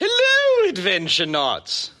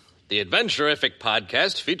Adventure-nauts! The Adventurific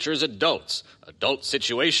podcast features adults, adult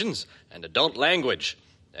situations, and adult language.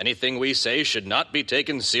 Anything we say should not be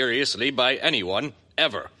taken seriously by anyone,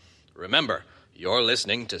 ever. Remember, you're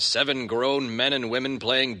listening to 7 grown men and women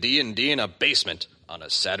playing D&D in a basement on a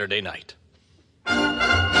Saturday night.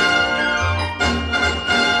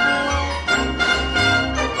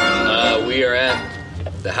 We are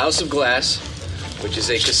at the House of Glass, which is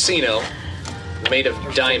a casino made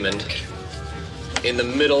of diamond in the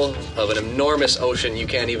middle of an enormous ocean you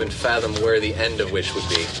can't even fathom where the end of which would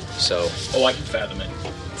be. So, I can fathom it.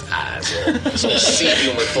 It's a little sea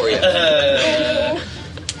humor for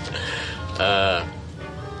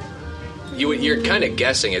you. You're kind of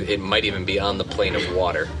guessing it might even be on the plane of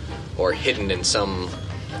water or hidden in some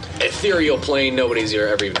ethereal plane nobody's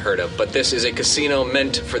ever even heard of. But this is a casino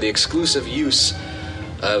meant for the exclusive use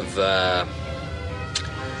of the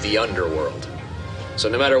underworld. So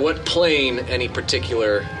no matter what plane any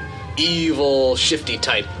particular evil, shifty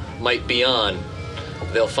type might be on,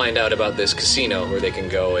 they'll find out about this casino where they can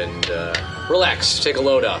go and relax, take a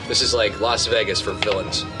load off. This is like Las Vegas for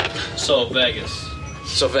villains. So Vegas.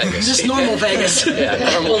 Just normal Vegas. Yeah,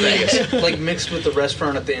 normal Vegas. Like mixed with the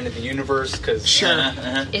restaurant at the end of the universe, because... Sure.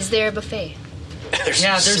 Is there a buffet? There's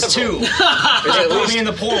 2. There's at least me and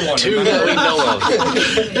the poor one. 2 that we know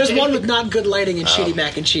of. There's one with not good lighting and shitty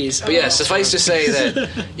mac and cheese. But yeah, suffice to say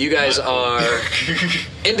that you guys are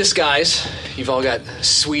in disguise. You've all got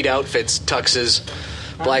sweet outfits, tuxes,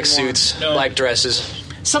 black suits, black dresses.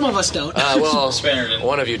 Some of us don't. Well, Spanner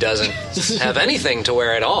one of you doesn't have anything to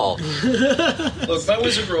wear at all. Look, my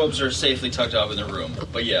wizard robes are safely tucked up in the room,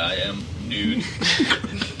 but yeah, I am nude.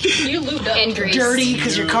 You lubed up. And greased. Dirty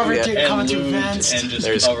because you're covered Yeah. through, And coming through lubed vents. and just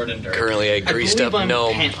There's covered in dirt. currently a greased up believe I'm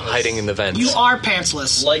gnome pantless. hiding in the vents. You are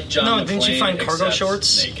pantsless. Like John No, McClane, didn't you find cargo except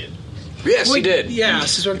shorts? Naked. Yes, he did. Yeah,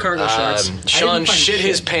 she's wearing cargo shorts. Sean didn't find shit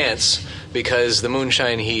his shit. pants because the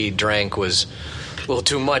moonshine he drank was a little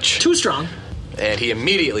too much, Too strong. and he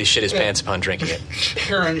immediately shit his pants upon drinking it.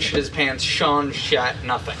 Aaron shit his pants, Sean shat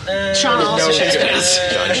nothing. Sean also shit his pants.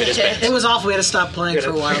 Sean shit his pants. It was awful. We had to stop playing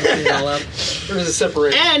for a while to clean it all up. There was a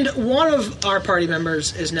separation. And one of our party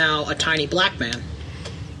members is now a tiny black man.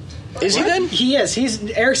 Is he then? He is. He's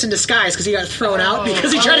Eric's in disguise because he got thrown out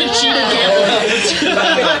because he tried to cheat again.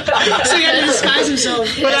 So he had to disguise himself.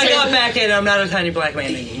 But I got back in. I'm not a tiny black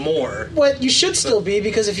man anymore. What you should still be,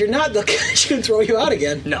 because if you're not, they'll catch you and throw you out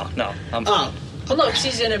again. No. I'm Oh. Well, no, because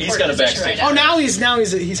he's in a He's got a position backstage. right now. Oh, now he's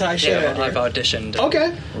high shit. yeah, I've auditioned.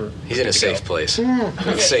 Okay. He's in a safe place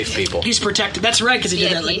with safe people. He's protected. That's right, because he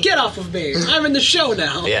did that. Like, VIP. get off of me. I'm in the show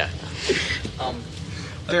now. Yeah.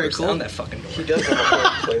 Very cool. Down that fucking door. He does have a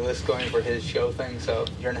whole playlist going for his show thing, so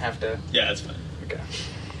you're gonna have to... Yeah, that's fine. Okay.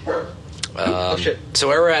 Oh, shit. So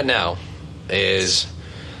where we're at now is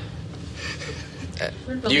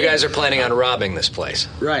you guys are planning on robbing this place.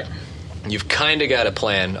 Right. You've kind of got a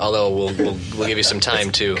plan, although we'll give you some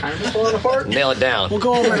time to Kind of falling apart? nail it down. We'll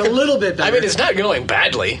go over it a little bit better. I mean, it's not going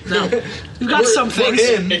badly. No. We've got some things.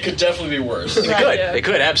 It could definitely be worse. It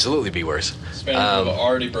could absolutely be worse. Spanner would have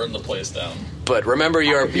already burned the place down. But remember,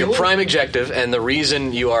 your prime objective, and the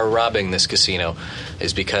reason you are robbing this casino,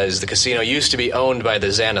 is because the casino used to be owned by the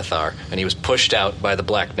Xanathar, and he was pushed out by the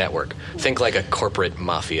Black Network. Think like a corporate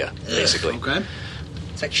mafia, basically. Okay.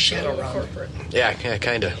 It's like Shadowrun. Yeah,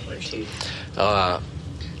 kind of.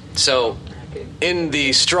 So, in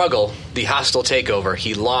the struggle, the hostile takeover,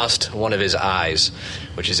 he lost one of his eyes,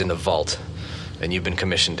 which is in the vault, and you've been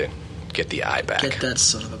commissioned to get the eye back. Get that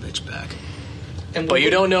son of a bitch back. But you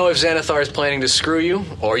don't know if Xanathar is planning to screw you,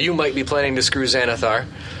 or you might be planning to screw Xanathar.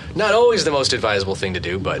 Not always the most advisable thing to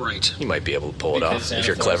do, but Right. you might be able to pull it Because off if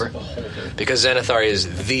you're Xanathar's clever. a beholder. Because Xanathar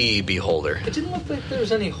is the beholder. It didn't look like there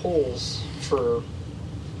was any holes for...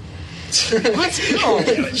 What? No.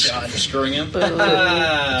 For screwing him?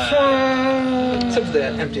 Except for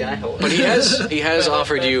that empty eye hole. But he has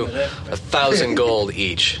offered you 1,000 gold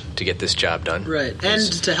each to get this job done. Right.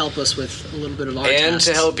 And to help us with a little bit of our And tasks.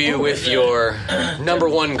 to help you with your number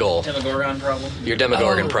one goal, Demogorgon problem? your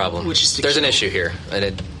Demogorgon problem. which is to There's an kill. issue here, and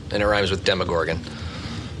it rhymes with Demogorgon.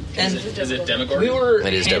 And Is it Demogorgon? we were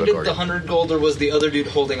It is handed Demogorgon. the 100 gold, or was the other dude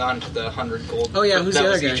holding on to the 100 gold? Oh, yeah, who's that the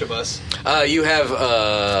was other guy? each of us. You have,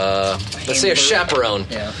 let's say, a chaperone.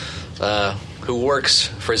 Yeah. Who works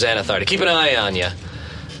for Xanathar to keep an eye on you.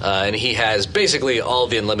 And he has basically all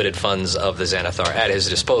the unlimited funds of the Xanathar at his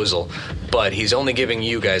disposal, but he's only giving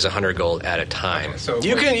you guys 100 gold at a time. Okay, so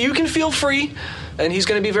you can feel free, and he's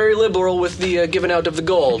going to be very liberal with the giving out of the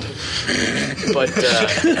gold. But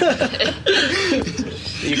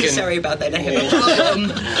you can. Sorry about that. I have a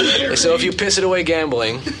problem. So if you piss it away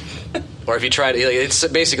gambling, Or if you try to, it's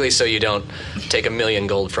basically so you don't take 1,000,000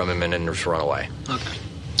 gold from him and then just run away. Okay.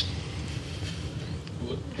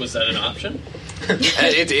 Was that an option?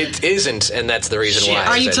 It isn't, and that's the reason Shit. why.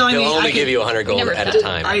 Are you telling me he'll only I give can- you 100 gold Never at a thought-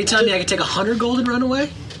 time? Are you telling me I could take 100 gold and run away?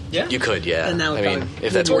 Yeah. You could, yeah. And that would I mean, probably-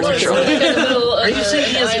 if that's worth your trouble. Are you saying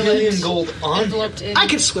he has 1,000,000 gold on? Enveloped in. I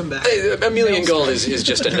could swim back. 1,000,000 gold is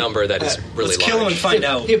just a number that is really Let's large. kill him and find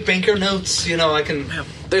out. You have banker notes, you know, I can...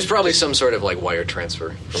 There's probably some sort of wire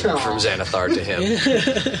transfer from Aw. Xanathar to him.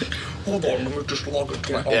 Hold on, let me just log it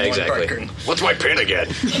to my Yeah, exactly. What's my pin again?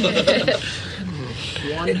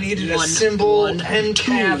 It needed a one, symbol, one, 10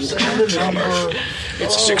 caps, and a number.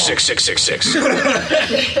 It's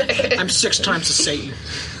 66666. I'm 6 times the Satan.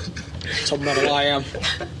 So metal I am.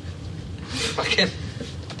 Fucking...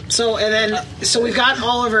 So we've got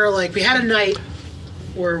all of our we had a night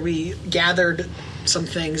where we gathered some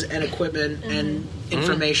things and equipment and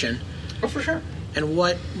information. Oh, for sure. And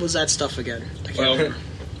what was that stuff again? I can't Well, remember.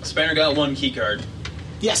 Spanner got 1 key card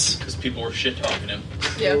Yes. because people were shit talking him.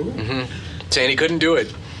 Yeah. Saying he couldn't do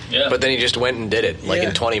it, Yeah. but then he just went and did it, Yeah.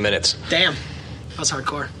 in 20 minutes. Damn. That was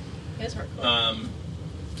hardcore. It's hardcore.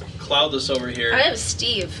 Cloudless over here, I have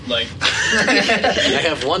Steve. like, I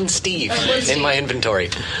have one Steve in my inventory.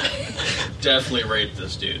 definitely raped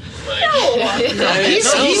this dude. Like, He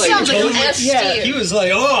sounds like F. Steve. He was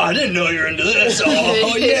like, "Oh, I didn't know you were into this."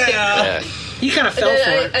 Oh yeah. Yeah. he kind of fell for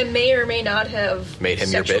Then it. I may or may not have Made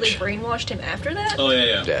him your sexually bitch. brainwashed him after that. oh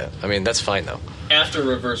yeah. Yeah, I mean, that's fine, though. After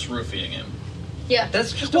reverse roofing him. Yeah.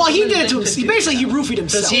 That's just Well, a he woman did it to thing himself. Basically, he roofied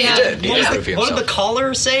himself. Does he Yeah. have, He what, did was roof the, what did the himself.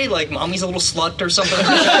 collar say? Like, mommy's a little slut or something?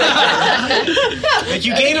 Like,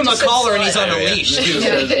 you gave him a just said collar and he's on a Yeah. leash.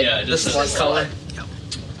 Yeah, The just slut color.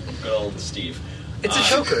 good old Steve. It's a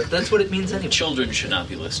choker. That's what it means anyway. Children should not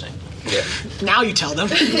be listening. Yeah. Now you tell them.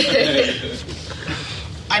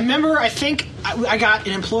 I remember, I think I got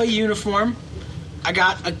an employee uniform. I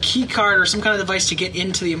got a key card or some kind of device to get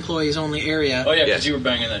into the employees only area. Oh yeah, because Yes. you were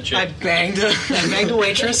banging that chick. I banged a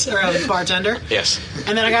waitress or a bartender. Yes.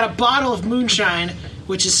 And then I got a bottle of moonshine,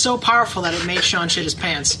 which is so powerful that it made Sean shit his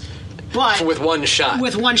pants. But With one shot.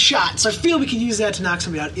 with one shot. So I feel we could use that to knock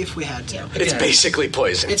somebody out if we had to. It's basically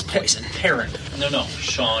poison. It's poison. Parent. No,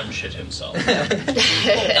 Sean shit himself.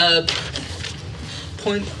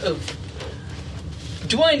 Point of...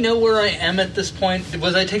 Do I know where I am at this point?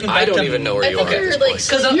 Was I taken back I don't to... even know where you are at You're this like, point.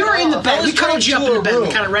 Because You were in the I bed. was We cuddled you up dragged in the to a bed. We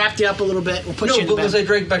room. kind of wrapped you up a little bit. We'll put you No, in the but was I bed.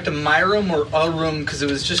 dragged back to my room or a room? Because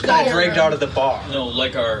it was just kind of dragged out of the bar. No,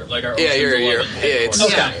 like our Yeah, Ocean's you're 11 it's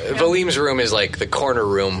headquarters. Valim's room is like the corner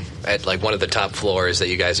room at like one of the top floors that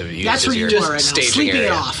you guys have used That's as where you your are right now. staging Sleeping area.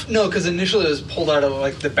 it off. No, because initially it was pulled out of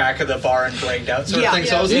like the back of the bar and dragged out sort Yeah. of thing.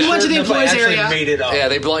 So I was You went to the if I employees actually area. made it up. Yeah,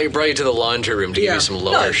 they brought you to the laundry room to give Yeah. you some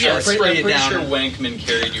lower yeah, shots. right. I'm Spray it pretty down. sure Wankman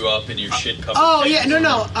carried you up in your shit covered. Oh yeah,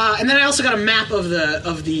 no. And then I also got a map of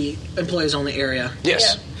the employees only area.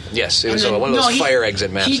 Yes. Yes, it was And then- one of those no, fire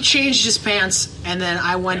exit maps. He changed his pants, and then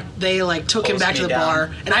I went. They took him Hosed back to me the down.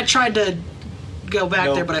 bar, and I tried to go back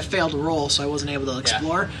Nope. there, but I failed to roll, so I wasn't able to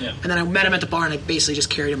explore. Yeah. And then I met him at the bar, and I basically just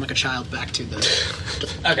carried him like a child back to the.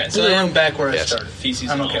 Okay, So the room back where I Yes. started. Feces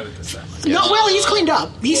I'm and okay all. with this then. No, well, he's cleaned up.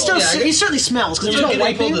 He still yeah, I he certainly smells because there's no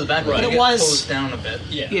Getting pulled wiping, to the back, but I it get was hosed down a bit.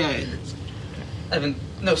 Yeah. yeah. I haven't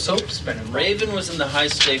no soap spinning. Raven was in the high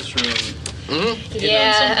stakes room.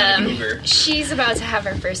 yeah, some kind of cougar. She's about to have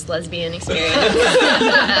her first lesbian experience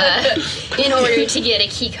in order to get a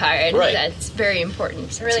key card. Right. That's very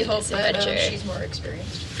important. I really to hope this that adventure. she's more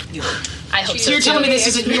experienced. I hope So so. you're telling me this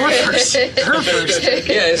isn't your first, her first?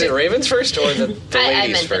 Yeah, is it Raven's first or the I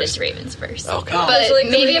ladies meant that first? it's Raven's first. Okay. Oh. But It's like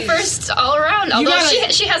the maybe a ladies. first all around. Although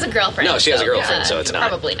gotta- she has a girlfriend. No, she has a girlfriend, so it's not.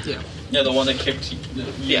 Probably not. Yeah. Yeah, the one that kicked you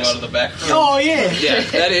Yes. out of the back room. Oh yeah, Yeah,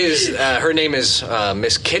 that is. Her name is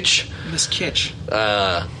Miss Kitch. Miss Kitch.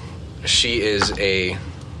 She is a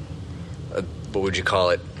what would you call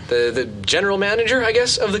it? The general manager, I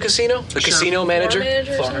guess, of the casino. The casino manager,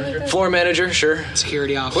 Manager or something like that? floor manager, sure.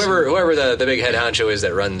 Security officer. Whoever the big head honcho is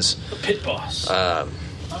that runs The pit boss.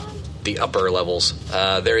 the upper levels.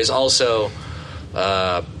 There is also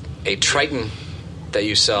a Triton that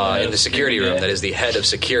you saw in the security room. That is the head of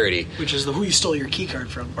security, Which is who you stole your key card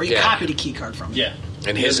from, or you Yeah. copied a key card from. yeah.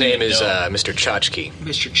 and He his doesn't name even is know. Mr. Tchotchke.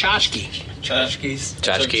 Mr. Tchotchke. Tchotchkes.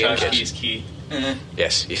 Tchotchke and Kitch. Tchotchke's key.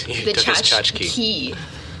 Yes, he The took his tchotchke. key.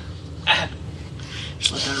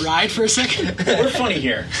 Just let that ride for a second. We're funny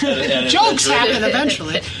here. Jokes happen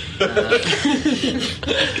eventually.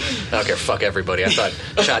 Okay, fuck everybody. I thought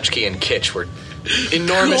Tchotchke and Kitch were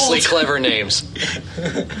enormously Cold. clever names.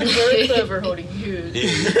 Very clever holding you.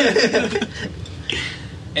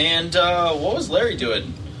 And what was Larry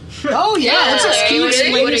doing? Oh yeah, let's can you What are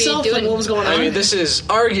explain you yourself doing? and what was going on? I mean, this is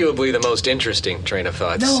arguably the most interesting train of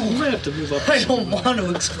thoughts. No. You might have to move up. I don't want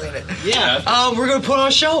to explain it. Yeah. We're gonna put on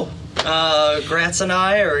a show. Gratz and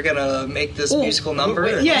I are gonna make this musical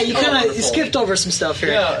number. Yeah, you kind of wonderful. skipped over some stuff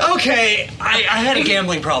here. Yeah. Okay, I had a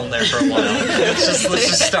gambling problem there for a while. let's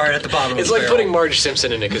just start at the bottom. It's of the like barrel. putting Marge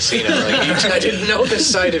Simpson in a casino. Like, I didn't know this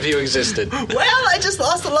side of you existed. Well, I just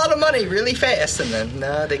lost a lot of money really fast, and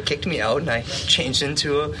then they kicked me out, and I changed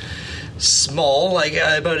into a small, but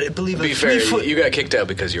I believe To a be fair, 3 foot. you got kicked out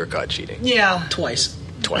because you were caught cheating. Yeah, Twice.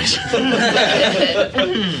 Twice. Not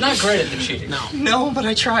great at the cheating. no, but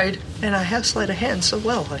I tried, and I have sleight of hand so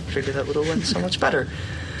well. I figured that would have went so much better.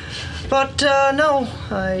 But no,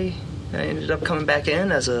 I ended up coming back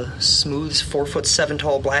in as a smooth 4'7"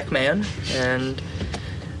 tall black man, and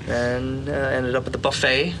then ended up at the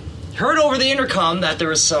buffet. Heard over the intercom that there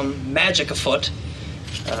was some magic afoot.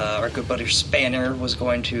 Our good buddy Spanner was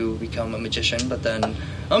going to become a magician, but then,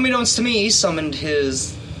 unbeknownst to me, summoned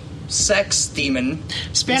his sex demon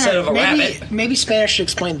instead of a rabbit. Maybe Spanish should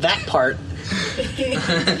explain that part.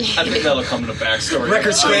 I think that'll come in a backstory.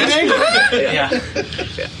 Record scratch. Yeah.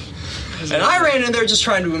 And I ran in there just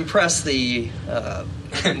trying to impress the,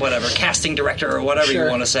 casting director or whatever Sure. you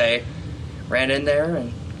want to say. Ran in there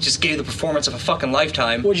and just gave the performance of a fucking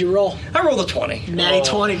lifetime. What'd you roll? I rolled a 20. Natty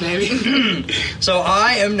 20, baby. So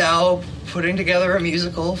I am now putting together a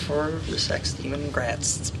musical for the sex demon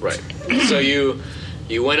Gratz. Right. So you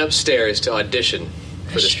went upstairs to audition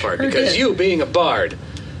for this part Sure because did. you, being a bard,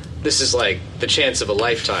 this is like the chance of a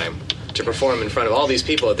lifetime to perform in front of all these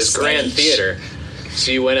people at this grand theater.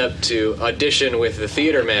 So you went up to audition with the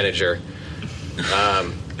theater manager,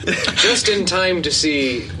 just in time to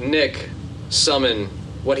see Nick summon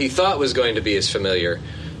what he thought was going to be his familiar,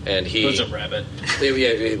 and It was a rabbit.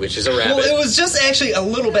 which is a rabbit. Well, it was just actually a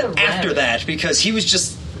little bit after that because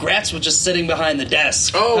Gratz was just sitting behind the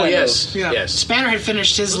desk. Oh kind yes, Yeah. yes. Spanner had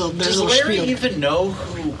finished his little Does little Larry spiel. even know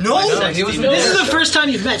who? No, he was This is the first time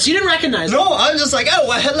you've met, so you didn't recognize him. No, I was just like, oh,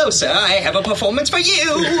 well, hello, sir. I have a performance for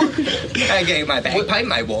you. I gave my bagpipe,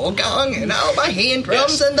 my war gong, and all my hand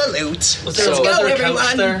drums Yes. and the lute. Was there Let's a go, leather couch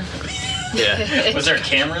everyone. there? Yeah. Was there a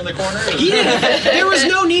camera in the corner? There was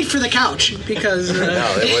no need for the couch because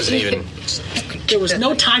No, it wasn't even. there was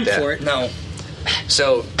no time Yeah. for it. No.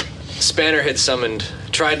 So, Spanner had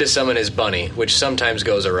tried to summon his bunny, which sometimes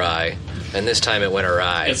goes awry, and this time it went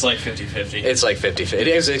awry. It's like 50-50. It's like 50-50. It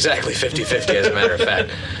is exactly 50-50, as a matter of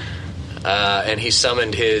fact. And he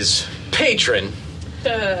summoned his patron,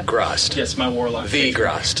 Grost. Yes, my warlock. The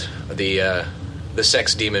Grost. The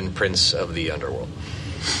sex demon prince of the underworld.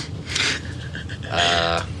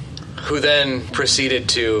 Who then proceeded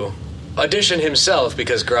to audition himself,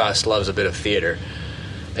 because Grost loves a bit of theater,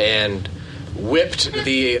 and whipped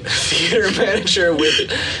the theater manager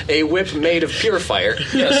with a whip made of pure fire.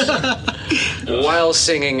 Yes. While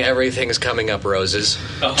singing Everything's Coming Up Roses,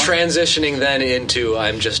 transitioning then into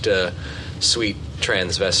I'm just a sweet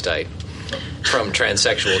transvestite from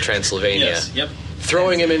transsexual Transylvania, Yes. Yep.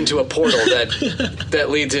 throwing him into a portal that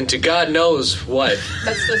leads into God knows what,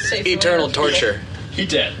 That's the safe eternal way. torture He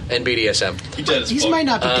dead. and BDSM. He dead as He fuck. might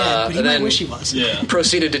not be dead, but he and might then- wish he was. Yeah.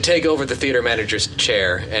 Proceeded to take over the theater manager's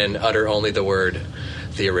chair and utter only the word,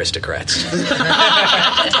 the aristocrats. That's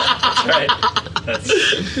right.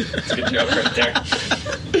 That's a good joke right there.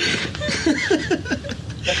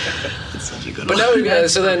 But no,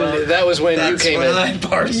 so then that was when you That's came when in. I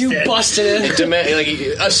barged You in. busted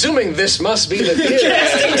in. Assuming this must be the theater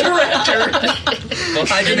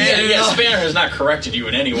manager. I demanded Yeah, enough. Spanner has not corrected you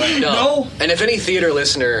in any way. No. And if any theater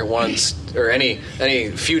listener wants, or any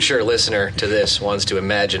future listener to this wants to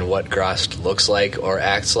imagine what Grost looks like or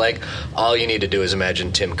acts like, all you need to do is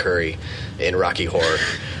imagine Tim Curry in Rocky Horror.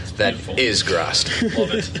 That Beautiful. is Grost.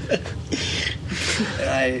 Love it. And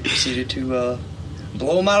I proceeded to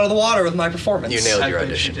blow him out of the water with my performance. You nailed I your bet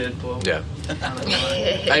audition. you did blow. Yeah.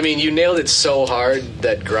 I mean, you nailed it so hard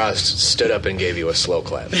that Grost stood up and gave you a slow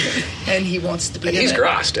clap. And he wants to be And in he's it.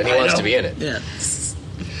 Grost, and he I wants know. to be in it. Yeah.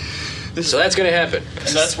 So that's going to happen. And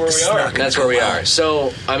that's where we are. And that's where we are.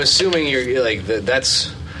 So I'm assuming you're like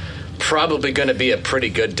that's probably going to be a pretty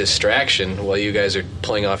good distraction while you guys are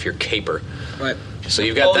pulling off your caper. Right. So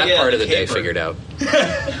you've got Oh, that yeah, part of the the day caper. figured out.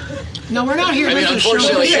 No, we're not here. I mean, making a show.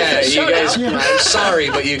 unfortunately, yeah, you guys. Yeah. I'm sorry,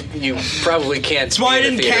 but you probably can't. That's why I be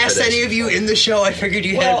in didn't the theater cast for this. any of you in the show. I figured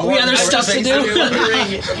you had Well, more we had other important stuff to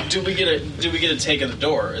things do. Do we get a take of the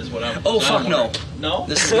door? Is what I'm. Oh, I'm fuck no. wondering. No.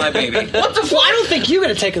 This is my baby. What the? Well, I don't think you're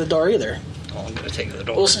going to take the door either. Oh, I'm gonna take the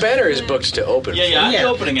door. Well, Spanner is booked to open. Yeah, I'm Yeah.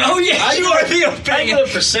 opening it. Oh, yeah, you are the I opening. get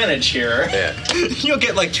a percentage here. Yeah. You'll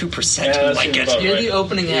get like 2%. Yeah, you that might seems get about You're right. the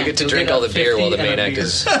opening act. You get to You'll drink get all a the beer while the 50 main and a act beer.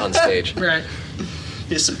 is on stage. Right.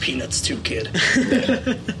 Here's some peanuts too, kid.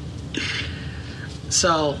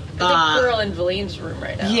 So, I think we're all in Valim's room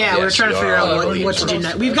right now. yeah, we're Yes, trying to you figure are out all what to do Valim's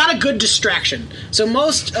next. room. We've got a good distraction. So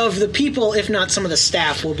most of the people, if not some of the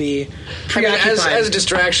staff, will be I mean, preoccupied. as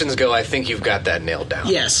distractions go, I think you've got that nailed down.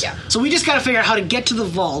 Yes. Yeah. So we just got to figure out how to get to the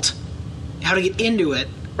vault, how to get into it.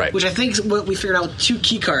 Right. Which I think is what we figured out with 2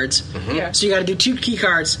 key cards. Yeah. So you got to do 2 key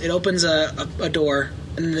cards. It opens a door,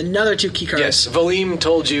 and then another 2 key cards. Yes, Valim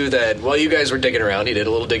told you that while you guys were digging around, he did a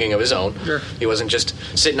little digging of his own. Sure. He wasn't just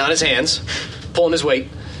sitting on his hands, pulling his weight.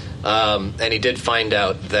 And he did find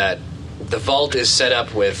out that the vault is set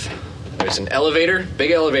up with, there's an elevator,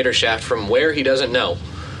 big elevator shaft from where he doesn't know.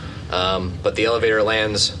 But the elevator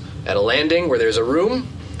lands at a landing where there's a room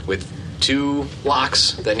with 2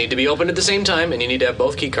 locks that need to be opened at the same time, and you need to have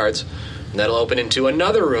both key cards. And that'll open into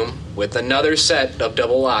another room with another set of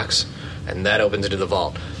double locks, and that opens into the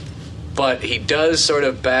vault. But he does sort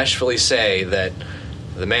of bashfully say that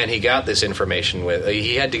the man he got this information with,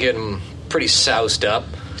 he had to get him pretty soused up,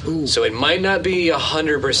 so it might not be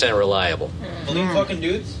 100% reliable. Valim fucking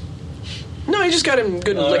dudes? No, he just got him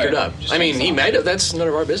good and All liquored right. up. Just I mean, sounds he fine. might have. That's none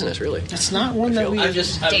of our business, really. It's not one that we. I'm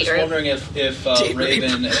just Date rape. wondering if Date rape.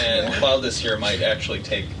 Raven and Cloud this year might actually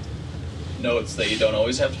take notes that you don't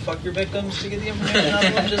always have to fuck your victims to get the information out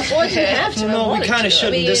of them. Just Well, you have to. No, we kind kind of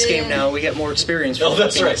should in this game now. We get more experience. Oh,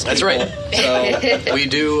 that's fucking right. these That's people. right. So, We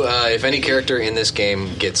do, if any character in this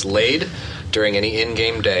game gets laid during any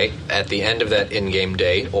in-game day, at the end of that in-game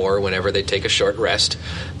day, or whenever they take a short rest,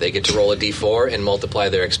 they get to roll a d4 and multiply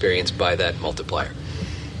their experience by that multiplier.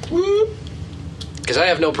 Because I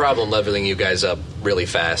have no problem leveling you guys up really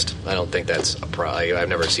fast. I don't think that's a I've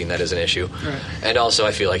never seen that as an issue. And also,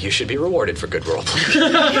 I feel like you should be rewarded for good roleplay.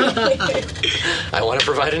 I want to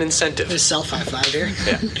provide an incentive. There's self high five here.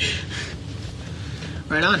 Yeah.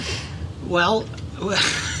 Right on. Well,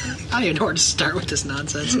 I don't even know where to start with this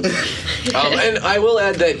nonsense. And I will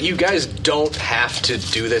add that you guys don't have to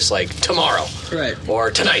do this like tomorrow, Right.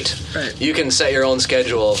 or tonight. Right. You can set your own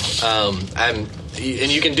schedule, and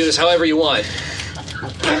you can do this however you want.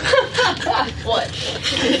 What?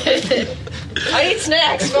 I eat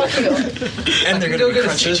snacks. Fuck you. and they're going to be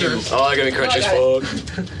crunchy too. Oh, I gotta be crunchy as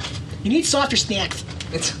fuck. You need softer snacks.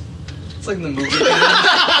 It's like in the movie. For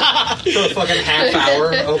a fucking half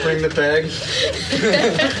hour opening the bag.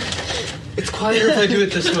 It's quieter if I do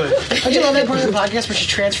it this way. Don't you love that part of the podcast where she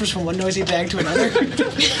transfers from one noisy bag to another?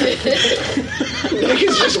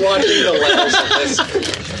 He's just watching the levels of this.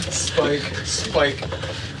 Spike.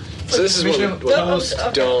 So this is what we Toast.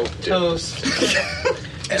 don't do Toast.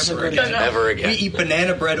 Ever again. ever We again. eat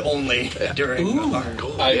banana bread only during our...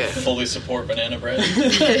 I Yeah. fully support banana bread.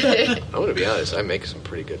 I'm gonna be honest. I make some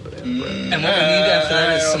pretty good banana bread. And what we need after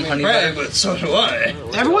that is some honey bread, butter. but so do I.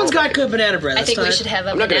 Everyone's got good banana bread. I Let's think we start. should have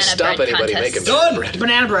a I'm not gonna banana stop bread anybody contest. making Done. bread.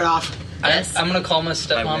 Banana bread off. I'm gonna call my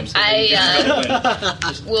stepmom.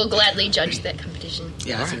 I will gladly judge that competition.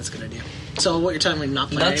 Yeah, I think that's a good idea. So what you're telling me, not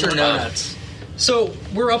playing Nuts or anymore? no nuts? So,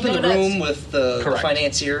 we're up in the No, room with the Correct.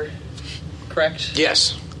 financier, correct?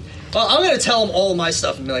 Yes. Well, I'm going to tell him all my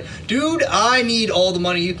stuff and be like, dude, I need all the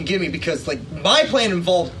money you can give me because, like, my plan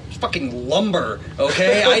involved fucking lumber,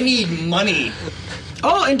 okay? I need money.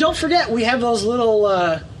 Oh, and don't forget, we have those little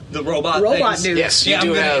The robot things. dudes. Yes, you Yeah, I'm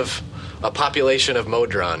do gonna- have a population of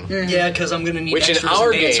Modron. Yeah, because I'm going to need Which in extras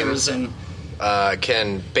our and dancers game- and...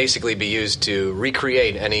 Can basically be used to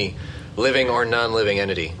recreate any living or non-living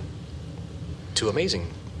entity to amazing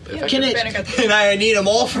effect. Can it And I need them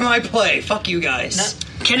all for my play. Fuck you guys.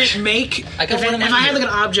 can it make I got if one in my I had ear. like an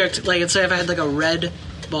object, like let's say if I had like a red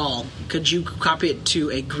ball, could you copy it to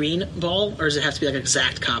a green ball, or does it have to be like an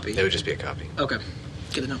exact copy? It would just be a copy. Okay,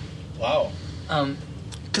 good to know. Wow.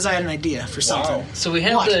 Because I had an idea for something. Wow. So we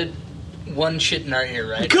have What? the one shit in our ear,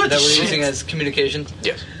 right? Good that we're shit. using as communication.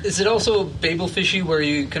 Yes. Is it also Babel fishy where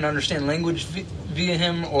you can understand language via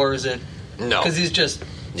him, or is it? No. Because he's just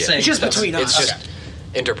Yeah. saying It's just stuff. between us. It's just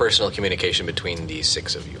interpersonal communication between the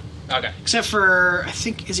 6 of you. Okay. Except for, I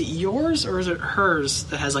think, is it yours or is it hers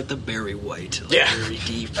that has like the berry white, like, Yeah. very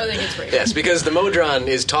deep. I think it's great. Yes, because the Modron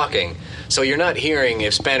is talking, so you're not hearing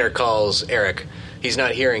if Spanner calls Eric. He's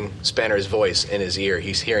not hearing Spanner's voice in his ear.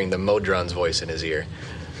 He's hearing the Modron's voice in his ear.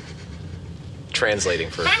 Translating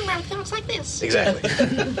for... Things like this. Exactly.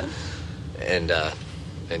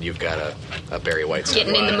 and you've got a Barry White song.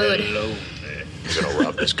 Getting in the mood. I'm gonna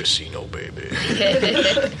rob this casino, baby.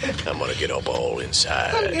 I'm gonna get up all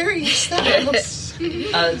inside. Gary Styles.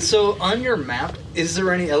 So on your map, is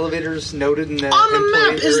there any elevators noted in that? On the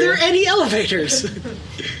map, employee is there area? any elevators?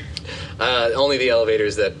 Only the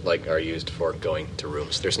elevators that are used for going to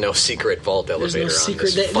rooms. There's no secret vault There's elevator no on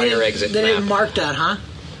secret. this fire exit They didn't map. mark that, huh?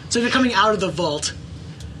 So if you're coming out of the vault,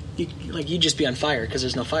 you'd just be on fire because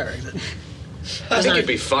there's no fire exit. I think you'd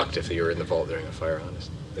be fucked if you were in the vault during a fire,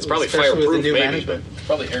 honest. It's probably Especially with the fireproof, new maybe, management. but It's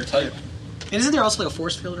probably airtight. And isn't there also like a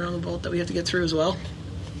force field around the vault that we have to get through as well?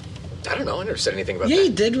 I don't know. I never said anything about Yeah, that.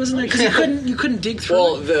 you did, wasn't there? Because you couldn't dig through.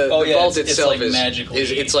 Well, it. the Oh, yeah, vault it's itself like is magically-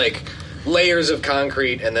 it's like layers of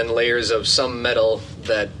concrete and then layers of some metal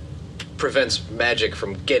that prevents magic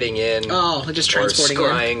from getting in. Oh, just or transporting in.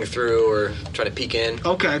 scrying through or trying to peek in.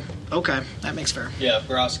 Okay, that makes fair. Yeah, if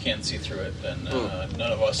Gross can't see through it, then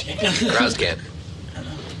none of us can. Rouse can't.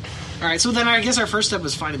 All right, so then I guess our first step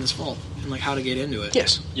is finding this vault and like how to get into it.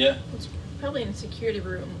 Yes. Yeah. It's probably in the security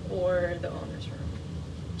room or the owner's room.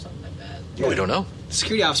 Something like that. We don't know. The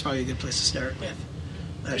security office is probably a good place to start with.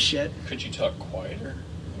 That shit. Could you talk quieter?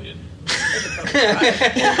 We didn't.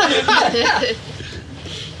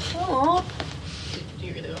 Do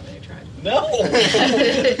you really want me to try? No!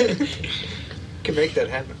 Can make that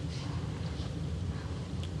happen.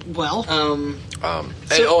 Well, And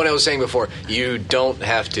I was saying before, you don't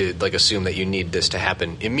have to assume that you need this to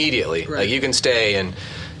happen immediately. Right. Like you can stay and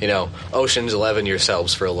Ocean's 11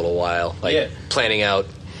 yourselves for a little while, Yeah. planning out,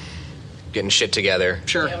 getting shit together,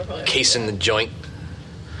 sure. Yeah, we're probably casing the joint.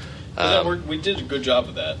 We did a good job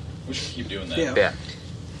of that. We should keep doing that. Yeah. Yeah.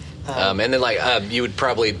 And then you would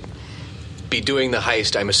probably be doing the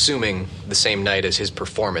heist, I'm assuming, the same night as his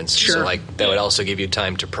performance. Sure. So that would also give you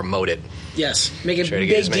time to promote it. Yes, make a Try to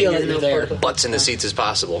get as big many deal that you're there. butts in the seats as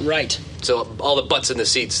possible. Right. So all the butts in the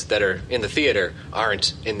seats that are in the theater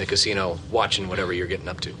aren't in the casino watching whatever you're getting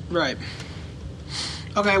up to. Right.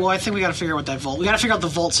 Okay, well, I think we got to figure out what that vault. We got to figure out the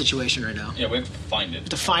vault situation right now. Yeah, we have to find it.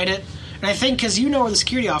 To find it, and I think because you know where the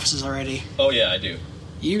security office is already, Oh, yeah, I do.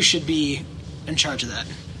 you should be in charge of that.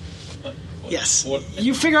 What- Yes. What?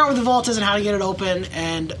 You figure out where the vault is and how to get it open,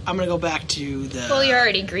 and I'm gonna go back to the. Well, you're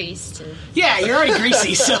already greased. And Yeah, you're already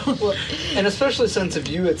greasy, so. Well, and especially since if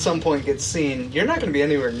you at some point get seen, you're not going to be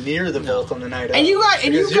anywhere near the vault on the night out. And you got-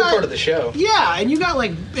 and you because you're got- part of the show. Yeah, and you got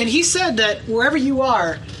and he said that wherever you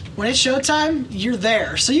are, when it's showtime, you're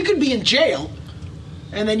there. So you could be in jail,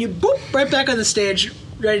 and then you boop right back on the stage,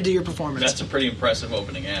 ready to do your performance. That's a pretty impressive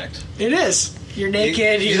opening act. It is. You're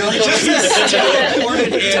naked. you You're don't like,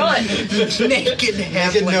 Done. naked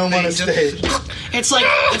half. Get no on a stage. It's like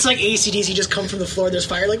AC/DC just come from the floor. There's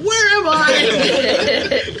fire. Like, where am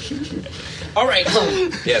I? All right.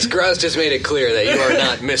 Yes, Graz just made it clear that you are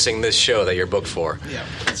not missing this show that you're booked for. Yeah.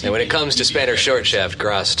 And when it comes to Spanner Short Shaft,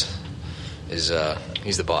 Grast is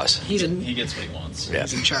he's the boss. He's in. He gets what he wants. Yeah.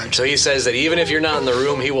 He's in charge. So he says that even if you're not in the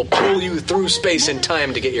room, he will pull you through space and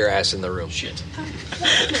time to get your ass in the room. Shit.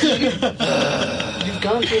 You've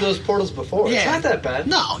gone through those portals before. It's Yeah. not that bad.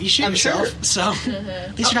 No, you shit I'm yourself. sure. So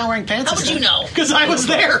at least you're not wearing pants. How would you know? Because I was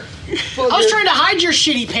there. Well, I was you're- trying to hide your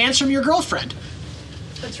shitty pants from your girlfriend.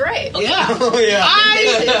 That's right. Yeah. Oh, yeah.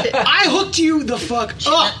 I hooked you the fuck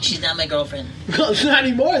up. She's not my girlfriend. Well, not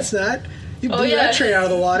anymore. It's not. You blew yeah. that train out of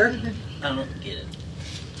the water. I don't get it.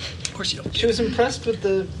 Of course you don't. She was impressed with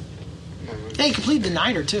the... Yeah, you completed the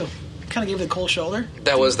niner too. Kind of gave it the cold shoulder.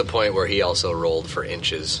 That was the point where he also rolled for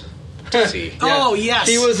inches to see. Oh yes.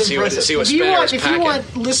 He was See what, impressive. see what If you Spanner's want, if packing. you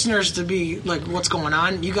want listeners to be like, what's going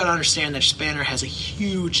on? You got to understand that Spanner has a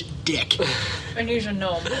huge dick. Unusual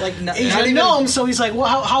gnome. Like, not, He's not a even gnome, so he's like,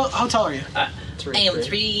 well, how tall are you? I am 3'3".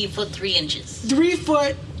 3 foot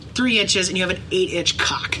 3 inches, and you have an 8-inch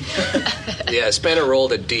cock. Yeah, Spanner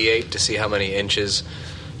rolled a D8 to see how many inches,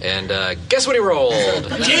 and guess what he rolled?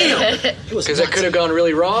 Damn. It was Because it nuts. could have gone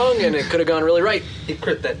really wrong, and it could have gone really right. He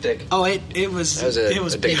crit that dick. Oh, it was. That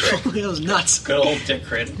was a dick beautiful. It was nuts. Good old dick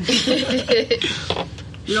crit.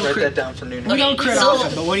 We don't Write crit. that down for noon. We don't crit So-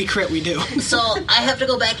 often, but when you crit, we do. So I have to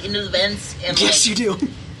go back into the vents and Yes, you do.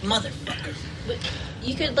 motherfucker.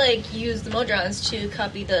 You could use the Modrons to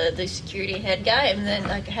copy the security head guy, and then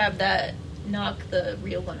have that knock the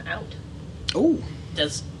real one out. Oh,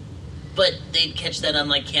 But they'd catch that on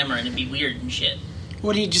camera and it'd be weird and shit.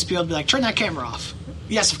 would he just be able to be like, turn that camera off?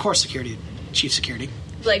 Yes, of course, security, chief security.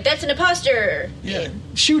 Like, that's an imposter. Yeah,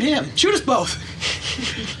 shoot him. Shoot us both.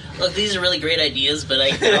 Look, these are really great ideas, but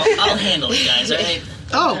I'll handle it, guys.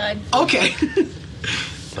 All right. Oh, okay.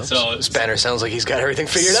 So Spanner sounds like he's got everything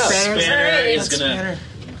figured out. Spanner's- Spanner Alright. is gonna Spanner.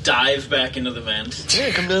 dive back into the vent,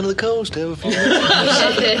 Yeah, come down to the coast, have a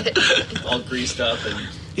few. all greased up and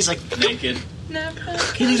He's like, naked.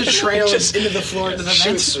 he leaves a trail into the floor of the vent.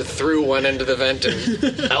 Shoots through one end of the vent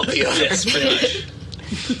and out the other. Yes, pretty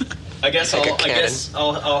much. I guess Like a I guess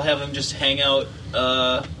I'll have him just hang out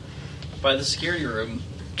by the security room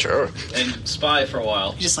Sure. and spy for a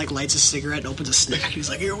while. He just like lights a cigarette and opens a snack. He's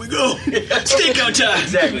like, "Here we go, stakeout time."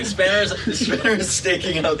 Exactly. Spanner's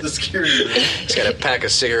staking out the security room, He's got a pack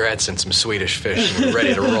of cigarettes and some Swedish fish and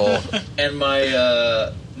ready to roll. and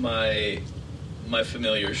my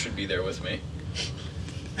familiar should be there with me,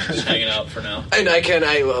 just hanging out for now. And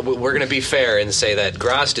we're going to be fair and say that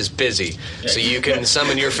Grost is busy, so you can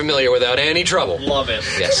summon your familiar without any trouble. Love it.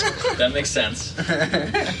 Yes. That makes sense.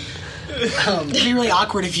 It'd be really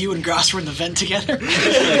awkward if you and Gross were in the vent together.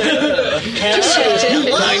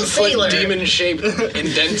 9-foot demon-shaped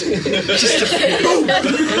indent.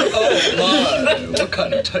 What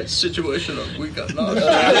kind of tight situation have we got now?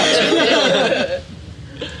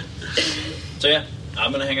 So yeah,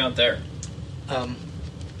 I'm gonna hang out there Um,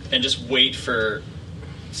 and just wait for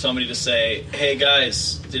somebody to say, "Hey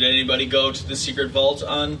guys, did anybody go to the secret vault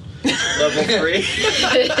on level 3?"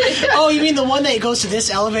 Oh, you mean the one that goes to this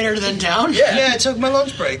elevator then down? Yeah, I took my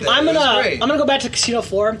lunch break. I'm It was gonna great. go back to the casino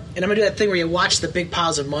floor and I'm gonna do that thing where you watch the big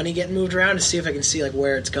piles of money get moved around to see if I can see like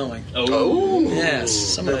where it's going. Oh, Yes,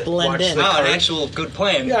 so I'm gonna blend watch in. the- Wow, an actual good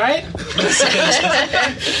plan. All right. One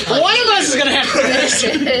of us is gonna have to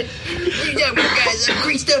do this. We got guys that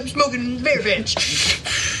greased up smoking bear bench.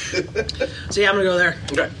 So yeah, I'm gonna go there.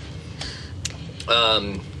 Okay.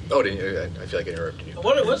 Didn't you? I feel like I interrupted you.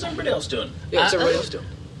 what's everybody else doing? Yeah, what's everybody else doing?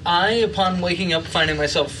 upon waking up, finding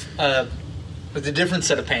myself with a different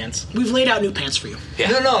set of pants. We've laid out new pants for you. Yeah.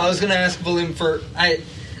 No, I was going to ask William for...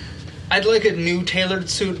 I'd like a new tailored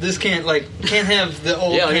suit. This can't have the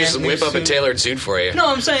old Yeah, let me pants, just new whip up a suit. tailored suit for you. No,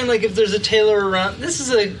 I'm saying, like, if there's a tailor around... This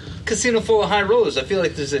is a casino full of high rollers. I feel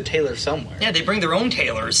like there's a tailor somewhere. Yeah, they bring their own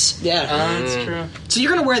tailors. Yeah. That's true. So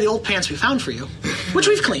you're gonna wear the old pants we found for you, which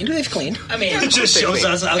we've cleaned. They've cleaned. I mean, It just shows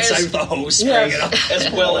us outside with the hose. spraying it up.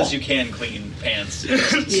 as well as you can clean pants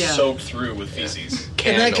Yeah. soaked through with feces.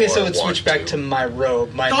 In that case, I Can would or switch back want to my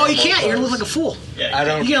robe. My Oh, you normal can't. You're gonna look clothes. like a fool. Yeah, I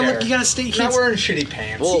don't You gotta care. look. You gotta stay. You I'm can't. not wearing shitty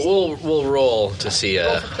pants. We'll roll to see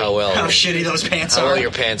how well How shitty those pants how are. well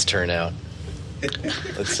your pants turn out.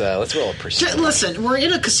 Let's roll a percent. Listen, we're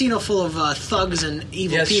in a casino full of thugs and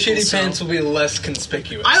evil Yes, people. shitty so pants will be less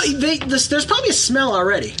conspicuous. there's probably a smell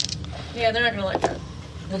already. Yeah, they're not gonna like that.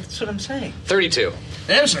 Well, that's what I'm saying. 32.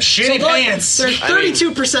 Them some shitty pants. They're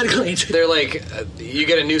 32% clean. They're like you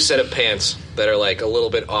get a new set of pants that are like a little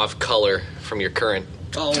bit off color from your current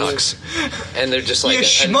tux, and they're just like You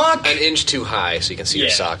schmuck. an inch too high, so you can see your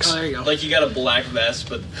socks. Oh, there you go. Like you got a black vest,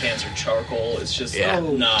 but the pants are charcoal. It's just Yeah.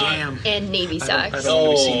 Oh, not. damn. And navy socks. I don't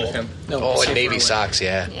want to be seen with him. No, Oh, so and navy far away. socks,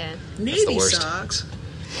 yeah. Yeah. the Navy worst. socks.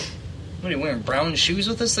 What are you wearing? Brown shoes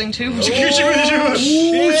with this thing too? Ooh,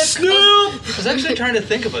 Snoop! I was actually trying to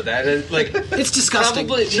think about that. It's disgusting.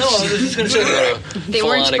 Probably no. I was just going to say They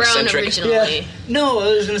weren't Full-on brown eccentric. originally. no.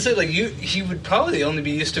 I was going to say he would probably only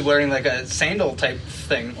be used to wearing like a sandal type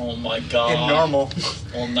thing Oh my god! in normal.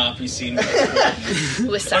 Will not be seen.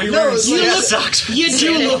 With socks. You Yeah, look, socks. you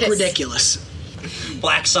do look Yes. ridiculous.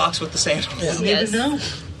 Black socks with the sandals. Yes. No.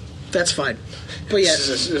 That's fine. But yeah, This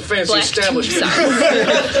is a fancy Black establishment.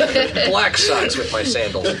 socks. Black socks with my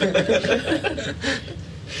sandals.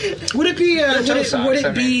 would it be toe socks, would it I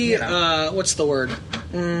be mean, you know. what's the word?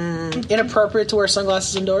 Inappropriate to wear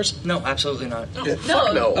sunglasses indoors? No, absolutely not.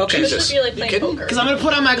 No, Okay. Jesus. This would be like You playing kidding? poker. Because I'm gonna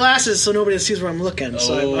put on my glasses so nobody sees where I'm looking.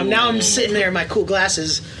 So I'm sitting there in my cool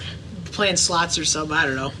glasses, playing slots or something. I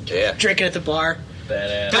don't know. Yeah. Drinking at the bar.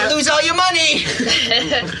 Badass. Don't lose all your money!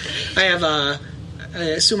 I have I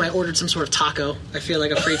assume I ordered some sort of taco. I feel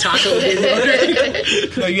like a free taco would be the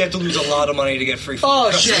order. No, you have to lose a lot of money to get free food. Oh,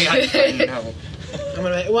 Trust shit. me, I know. I'm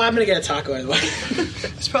gonna get a taco anyway.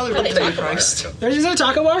 It's probably really priced. Is there a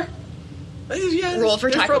taco bar? Yeah, Roll for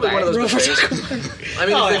there's taco probably bar. one of those Roll for buffets. taco bar. I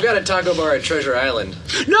mean, Oh, if they've got a taco bar at Treasure Island.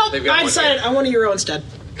 Nope. They've got I one decided here. I want a euro instead.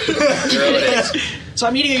 There it is. So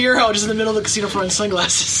I'm eating a euro just in the middle of the casino floor in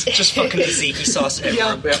sunglasses. Just fucking tzatziki sauce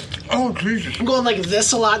everywhere. Yeah. Yeah. Oh, Jesus. I'm going like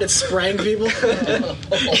this a lot and it's spraying people. Hey,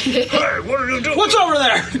 what are you doing? What's over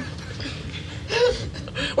there?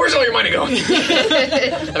 Where's all your money going? I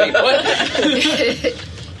mean, what?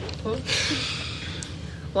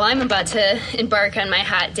 Well, I'm about to embark on my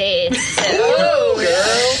hot date. So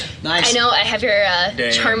Nice. I know I have your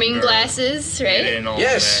charming girl. glasses, right?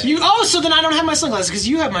 Yes. So then I don't have my sunglasses because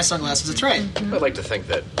you have my sunglasses. That's right. I'd like to think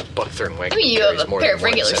that Buckthorn Wank. I mean, you have carries a more pair than of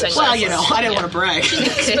one regular set of sunglasses. Well, you know, I didn't want to brag.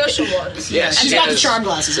 Special ones. Yes, She's she got the has charm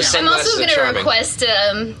glasses. the Yeah. I'm also sunglasses going are to charming. request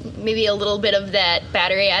maybe a little bit of that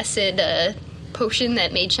battery acid potion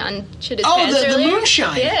that Mage Sean should have Oh, passed the earlier.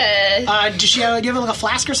 moonshine. Yeah. Does she have like a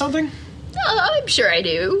flask or something? I'm sure I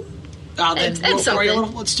do. Then It's we'll pour you a something. little.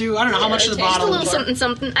 Let's do. I don't know how much of the Just a bottle. little something,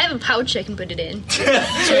 something. I have a pouch I can put it in.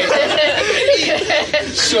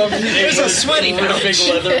 There's a sweaty pouch. Big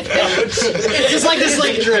leather pouch. It's like this,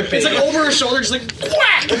 like it's like over her shoulder, just like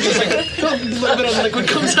whack, and just like a little bit of liquid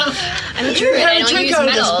comes out. I'm a druid. I don't use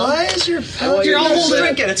metal. Why is your pouch? Here, I'll hold it.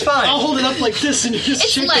 Drink it. It's fine. I'll hold it up like this, and you just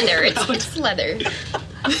It's shake leather. it out. It's leather.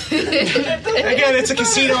 Again, it's a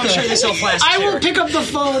casino. I'm sure they sell flasks. I will here. pick up the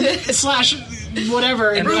phone /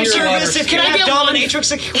 whatever. And Room bring your service. If Can you I have get one? dominatrix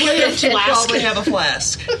equipment, you Flask. probably have a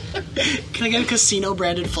flask. Can I get a casino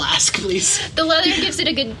branded flask, please? The leather gives it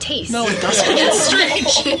a good taste. No, it doesn't. It's strange.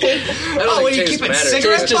 I don't Oh, think you taste keep it matters.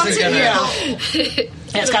 cigarette Taste butts isn't in gonna- here?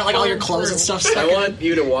 Yeah, it's got like all your clothes and stuff stuck I in it. want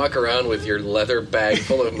you to walk around with your leather bag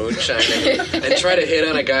full of moonshine and try to hit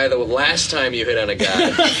on a guy the last time you hit on a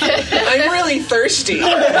guy. I'm really thirsty.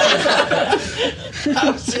 How's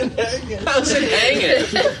it hanging?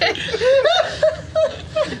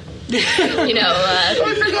 You know,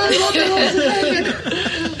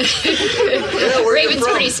 Raven's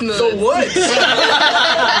pretty smooth. The woods.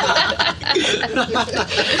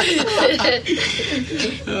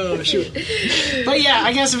 Oh, shoot. But yeah,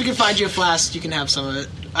 I guess if we can find you a flask, you can have some of it.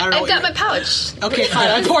 I don't know. I've got my pouch. Okay, fine.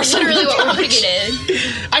 I pour some Literally in the what we're pouch. putting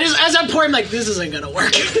it I just, as I'm pouring, I'm like, this isn't gonna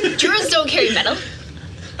work. in. Druids don't carry metal.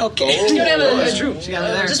 Okay. You don't have a... That's true. She got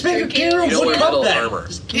it there. Just make a Kira You don't wood wear cup metal then. armor.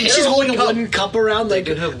 She's holding a wooden cup around, like,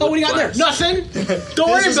 oh, what do you got there? Nothing. Don't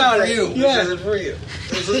worry about it. Yeah. This is for you.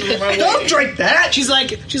 This is for my Don't drink that. She's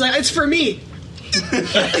like, it's for me.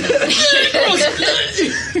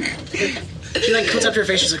 She like puts up to her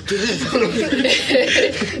face. She's like, do this.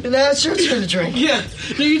 Now it's your turn to drink. Yeah.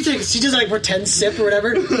 No, you take. She does like pretend sip or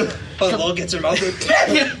whatever. Oh, Lol gets her mouth.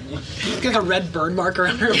 Yeah. Got like a red burn mark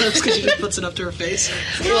around her lips because she just puts it up to her face.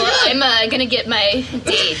 Well, I'm gonna get my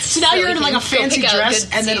dates. So now you're we in like can a fancy go pick out dress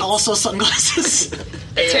good and then seats. also sunglasses.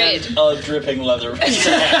 That's right. A dripping leather.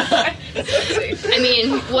 I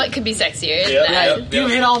mean, what could be sexier? Yep. That? You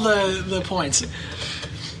hit all the points.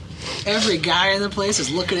 Every guy in the place is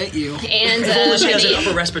looking at you. And She has an maybe-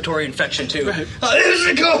 upper respiratory infection too. Right.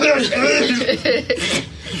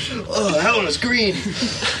 Oh, that one was green.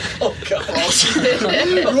 Oh, God.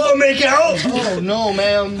 You want to make out? Oh no,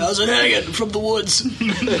 ma'am. How's it hanging from the woods?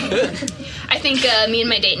 I think me and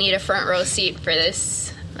my date need a front row seat for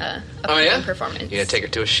this Oh, yeah? performance. You gonna take her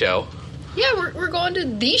to a show? Yeah, we're going to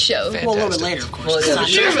the show. Fantastic. Well, a little bit later, of course. Well, It's yeah, not,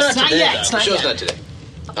 the show's it's not yet. It's The not show's yet. not today.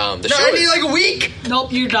 The No, show I need is, like a week.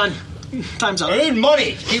 Nope, you're done. Time's up. I need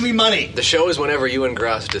money. Give me money. the show is whenever you and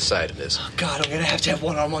Gross decide it is. God, I'm gonna have to have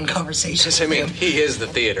one-on-one conversations. I mean, he is the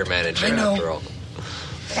theater manager I know. after all.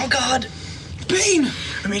 Oh God, Bane!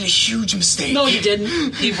 I made a huge mistake. No, he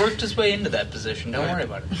didn't. He worked his way into that position. Don't worry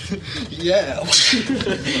about it. Yeah.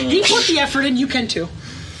 He put the effort in. You can too.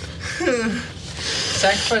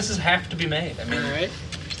 Sacrifices have to be made. I mean, All right.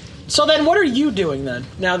 So then, what are you doing then?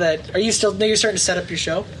 Now that you're starting to set up your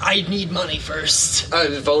show? I need money first.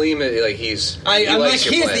 Valim, like he's. he I'm like, likes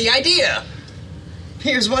your here's plan. the idea.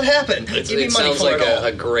 Here's what happened. Give me It money sounds for like it all.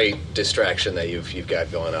 a great distraction that you've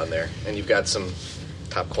got going on there, and you've got some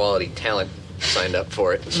top quality talent signed up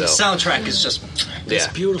for it. So The soundtrack is just It's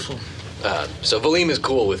yeah, beautiful. so Valim is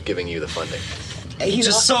cool with giving you the funding. He's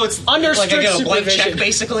just so it's under like I strict get a blank check supervision.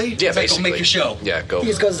 basically. Yeah, It's like, basically. go make your show. Yeah, go. He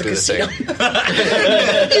just goes to the do casino. thing.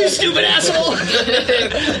 You stupid asshole!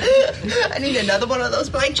 I need another one of those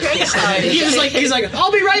blank checks. He's like,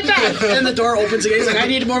 I'll be right back. And the door opens again. He's like, I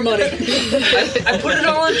need more money. I put it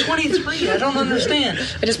all on 23. I don't understand.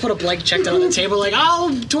 I just put a blank check down on the table, like,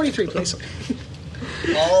 I'll 23, please.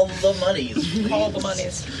 All the monies. All the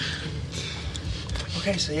monies.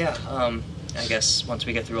 Okay, so yeah, I guess once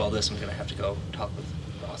we get through all this, I'm gonna have to go talk with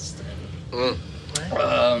Boston.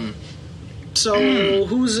 So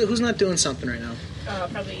who's not doing something right now?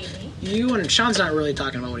 Probably me. You and Sean's not really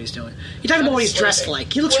talking about what he's doing. You're talking about what he's dressed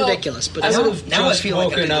like. He looks ridiculous, but I that's would not- have Now I just feel like I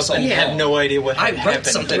woken did up this and all had wrong. no idea what I had read happened.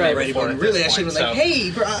 something Right. already, but really I should have been like, hey,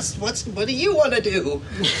 Gross, what do you want to do?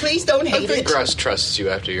 Please don't I hate think it. Gross trusts you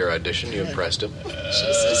after your audition. You impressed him.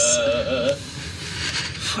 Jesus.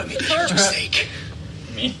 I made a huge mistake.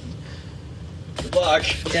 Me. Good luck.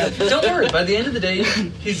 Don't worry. By the end of the day,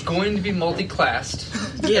 he's going to be multi-classed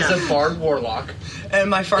Yeah. as a bard warlock. And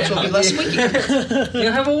my farts will be less squeaky.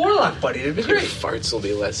 You'll have a warlock buddy. It'd be great. Farts will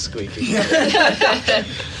be less squeaky.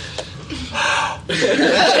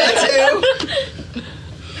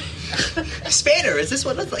 Spanner, is this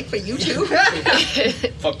what it's like for you too?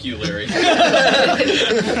 Fuck you, Larry. He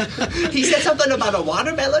said something about a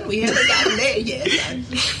watermelon. We haven't gotten there yet.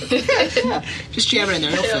 just jam it in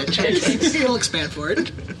there. It'll fit. He'll expand for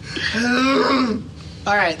it.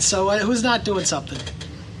 All right. So who's not doing something?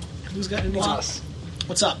 Who's got any? Us.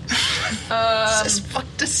 What's up? Says fuck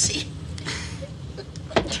to see.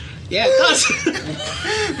 Yeah, it does.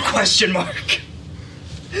 Question mark.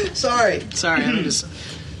 Sorry. Sorry, I'm just.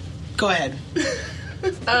 Go ahead.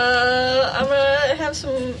 I'm gonna have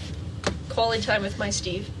some quality time with my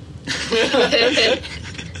Steve. Try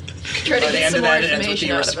to By the get end some of more that, it ends with information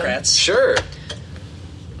the out of him. aristocrats. Sure.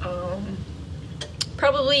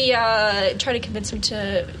 Probably try to convince him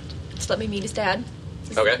to just let me meet his dad.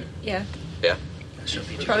 Okay. Yeah, Yeah.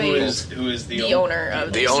 probably Who is the owner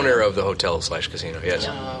of The this. owner of the hotel/casino. Yes.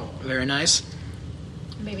 Very nice.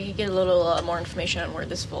 Maybe get a little more information on where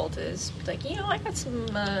this vault is. Like, I got some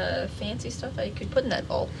fancy stuff I could put in that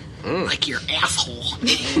vault. Like your asshole.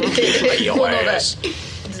 Your We'll know ass. that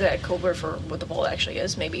exact code word for what the vault actually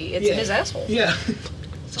is. Maybe it's in his asshole. Yeah.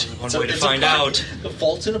 One way to find out. The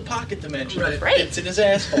vault's in a pocket dimension. Right. It's in his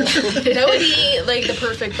asshole. That would be like the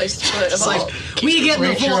perfect place to put a It's like, vault. when you get in the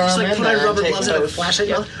Reach your vault, just arm like in put on there rubber and gloves take and a both. flashlight.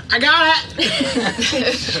 Go, I got it!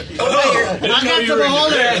 I got the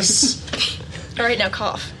beholders! Alright, now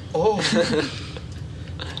cough. Oh,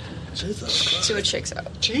 See what shakes out.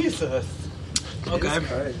 Jesus.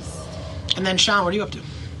 Okay. And then, Sean, what are you up to?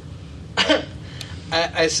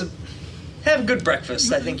 Have a good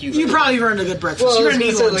breakfast. I think You probably earned a good breakfast. You're going to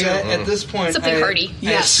need one, too. at this point, Something hearty. I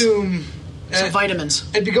Yes. assume Some vitamins.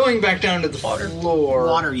 I'd be going back down to the floor.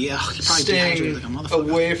 Water, yeah. You're probably dehydrated Staying like a motherfucker.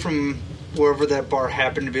 away from wherever that bar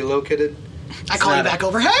happened to be located. I call you not a- back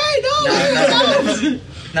over. Hey, no!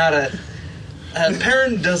 Not a.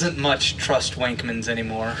 Perrin doesn't much trust Wankmans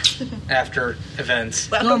anymore after events.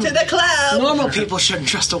 Welcome to the club. Normal people shouldn't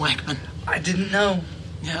trust a wankman. I didn't know.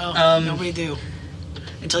 No, nobody do.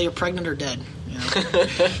 Until you're pregnant or dead. You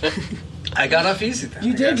know? I got off easy then.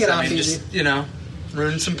 You I did guess. get I off mean, easy. Just,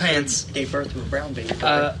 ruined some pants. Gave birth to a brown baby.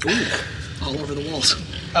 All over the walls.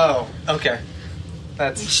 Oh, okay.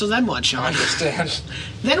 That's. So then what, Sean? I understand.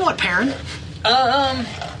 Then what, Perrin?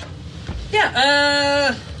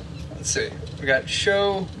 Yeah, let's see. We got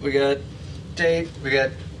show, we got date, we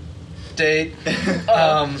got date.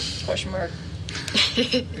 Question mark.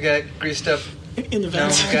 We got greased up In the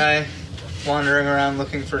vents. guy wandering around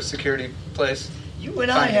looking for a security place. You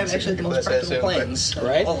and I have actually the most Security practical place, I assume,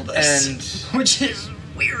 plans, right? All of this. And Which is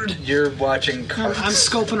weird. you're watching cards. I'm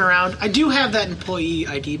scoping around. I do have that employee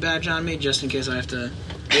ID badge on me, just in case I have to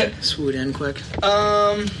swoot in quick.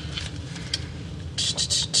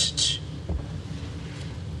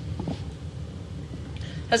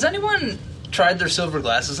 Has anyone tried their silver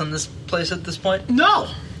glasses on this place at this point? No,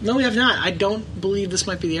 we have not. I don't believe this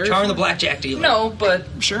might be the area. Charm for the it. blackjack dealer. No, but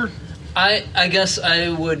Sure. I guess I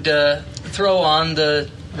would throw on the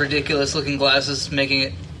ridiculous looking glasses, making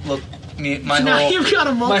it look my Now whole. you've got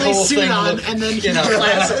a my whole multi-suit thing on, look, and then you know.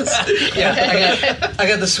 glasses. Yeah, I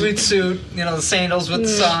got the sweet suit, the sandals with the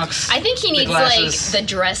socks. I think he the needs glasses. like the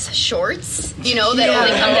dress shorts, that Yeah. only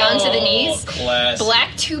come down to the knees. Class.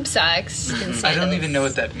 Black tube socks. And I don't sandals. even know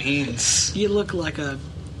what that means. You look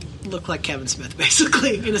like Kevin Smith,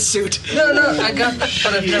 basically, in a suit. No, I got that,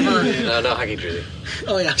 but I've never. No hockey jersey.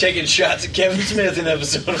 Oh yeah, Taking shots at Kevin Smith in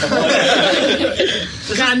episode 1.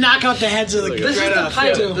 gotta knock out the heads of the This right is the off.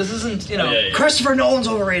 pilot. too. This isn't, Yeah. Christopher Nolan's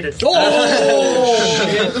overrated.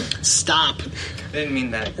 Oh! Stop. Didn't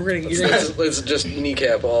mean that. Let's just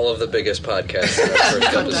kneecap all of the biggest podcasts in our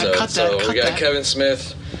first episode. cut So that, we got that. Kevin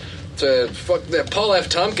Smith. Fuck that Paul F.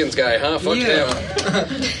 Tompkins guy, huh? Fuck Yeah. him.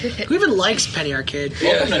 Who even likes Penny Arcade?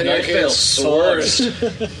 Yeah, Welcome to Penny Night Arcade's Vale. the worst.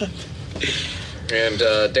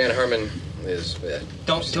 And Dan Harmon is a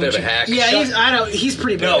Don't bit of a you- hack. Yeah, he's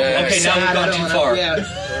pretty bad. No, Yeah, okay, now we've I gone don't too wanna- far.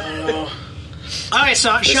 Yeah. All right,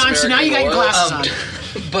 so Sean, so now you got your American glasses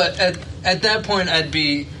on. But at that point, I'd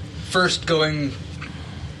be first going.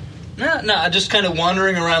 No, just kind of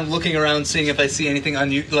wandering around, looking around, seeing if I see anything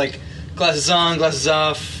unusual, like glasses on, glasses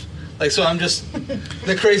off. Like, so I'm just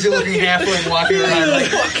the crazy looking halfling walking around,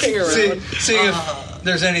 seeing if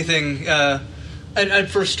there's anything. I'd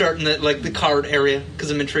first start in the card area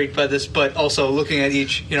because I'm intrigued by this, but also looking at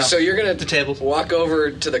each. So you're gonna the tables. walk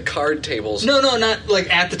over to the card tables. No, not like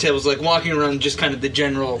at the tables, like walking around just kind of the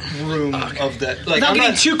general room of that. Like, Without I'm getting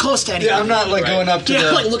not, too close to anyone. yeah, I'm not like going up to Yeah,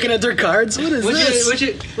 the. like looking at their cards. What is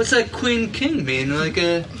this? What's that Queen King mean? Like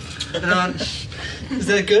is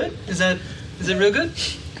that good? Is it real good?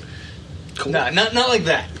 Cool. No, not like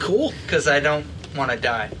that. Cool. Because I don't want to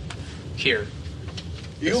die here.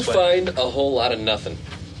 You'll This way. find a whole lot of nothing.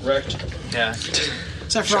 Wrecked. Yeah.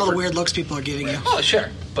 Except for all the weird looks people are giving you, Oh, sure,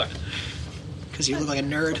 but because you look like a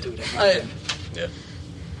nerd. I Yeah.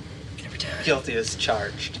 guilty as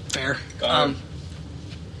charged. Fair. Kind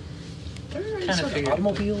Sort of of figured.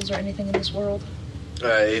 automobiles or anything in this world?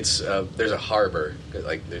 There's a harbor.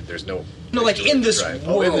 Like there's no. No, like in this drive.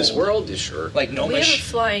 world. Oh, in this world, yeah, sure. Like We have a Gnomish,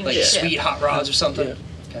 flying like ship. sweet hot rods or something.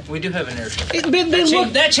 Yeah. We do have an airship.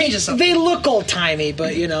 That changes something. They look old timey,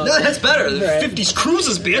 but you know. No, that's better. The Right. 50s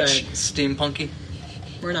cruises, bitch. Right. Steampunky.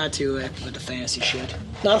 We're not too with the fancy shit.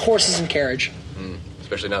 Not horses and carriage.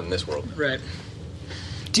 Especially not in this world. Right.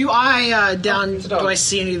 Do I it's a dog. do I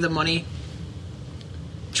see any of the money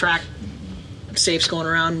track safes going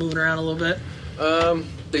around, moving around a little bit?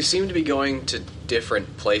 They seem to be going to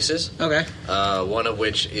different places. Okay. One of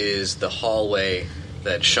which is the hallway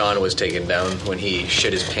that Sean was taking down when he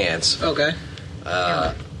shit his pants. Okay.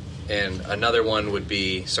 And another one would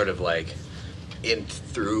be sort of like in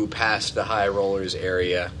through past the high rollers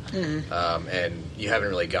area. And you haven't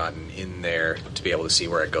really gotten in there to be able to see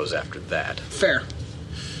where it goes after that. Fair.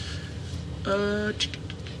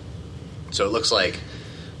 So it looks like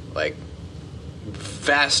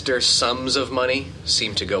vaster sums of money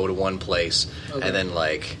seem to go to one place, Okay. and then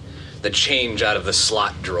like the change out of the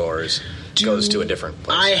slot drawers goes to a different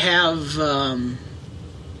place. I have.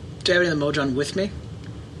 Do I have any of the Modron with me?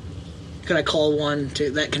 Can I call one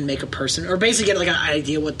that can make a person, or basically get like an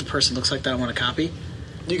idea what the person looks like that I want to copy?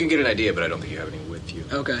 You can get an idea, but I don't think you have any with you.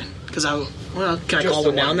 Okay. Because can I Just call the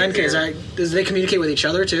one down one then? here. Does they communicate with each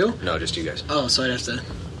other too? No, just you guys. Oh, so I'd have to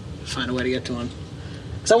find a way to get to one.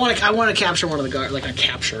 Because I want to capture one of the guards, like not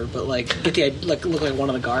capture, but like get the look like one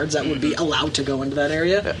of the guards that would be allowed to go into that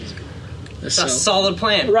area. Yeah. That's a solid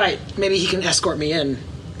plan. Right. Maybe he can escort me in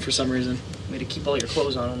for some reason. Way to keep all your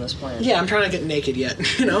clothes on this plan. Yeah, I'm trying to get naked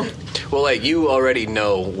yet. You know. Well, like you already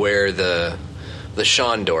know where the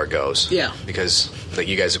Sean door goes. Yeah. Because like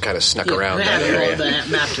you guys have kind of snuck Yeah, around I that have area. all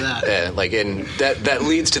the map to that. Yeah, like in that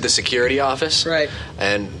leads to the security office. Right.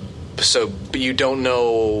 And so but you don't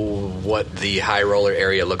know what the high roller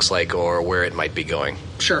area looks like or where it might be going.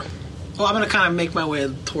 Sure. Well, I'm going to kind of make my way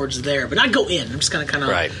towards there, but not go in. I'm just going to kind of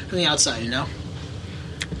Right. on the outside, you know.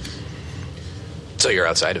 So you're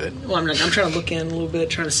outside of it. Well, I'm trying to look in a little bit,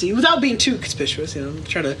 trying to see without being too conspicuous. You know, I'm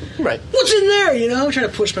trying to Right. what's in there. You know, I'm trying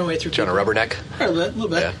to push my way through. Trying to rubberneck? A little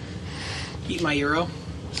bit. Yeah. Eat my euro.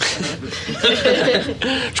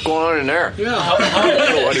 What's going on in there? Yeah.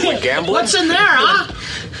 What are we gambling? What's in there, huh?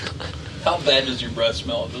 How bad does your breath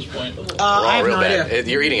smell at this point? We're I all have real no bad. idea.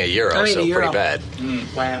 You're eating a euro, I'm eating so a euro. pretty bad.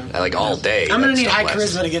 Wow. Like all day. I'm gonna that's need high not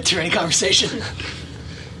less. charisma to get through any conversation.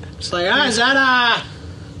 It's like, is that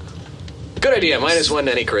Good idea. -1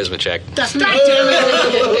 to any charisma check. that's damn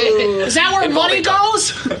it. Is that where money Involving God.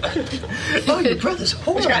 goes? Oh, your brother's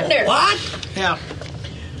horrible. Got there. What? Yeah.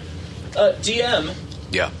 DM,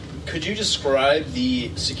 Yeah. could you describe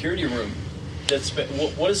the security room?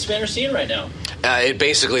 What is Spanner seeing right now? It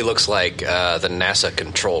basically looks like the NASA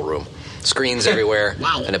control room. Screens everywhere,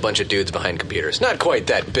 Wow. and a bunch of dudes behind computers. Not quite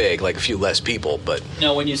that big, like a few less people, but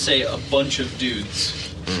Now, when you say a bunch of dudes,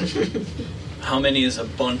 how many is a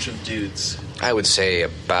bunch of dudes? I would say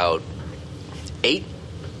about 8.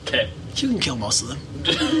 Okay. You can kill most of them.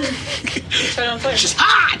 Turn on fire. Just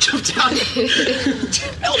jump down.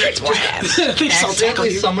 Eldritch blast! They just all tackle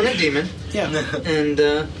Accidentally you. summon a demon, Yeah.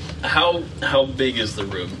 and How big is the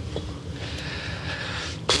room?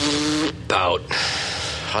 About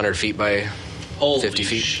 100 feet by... Holy 50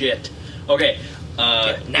 feet. shit. Okay.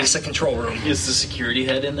 NASA control room. Is the security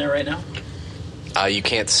head in there right now? You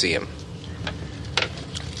can't see him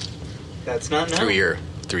that's not now. through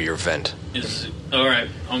your vent. All right.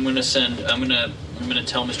 I'm gonna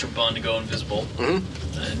tell Mr. Bond to go invisible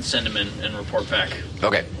and send him in and report back.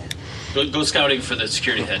 Okay. Go scouting for the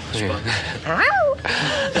security head, Mr. Bond.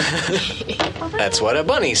 That's what a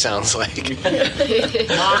bunny sounds like.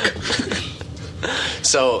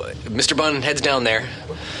 So, Mr. Bunn heads down there,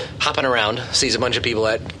 hopping around, sees a bunch of people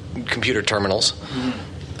at computer terminals.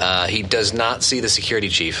 He does not see the security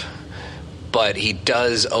chief, but he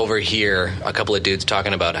does overhear a couple of dudes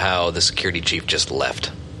talking about how the security chief just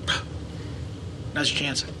left. Now's your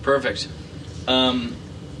chance. Perfect.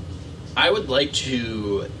 I would like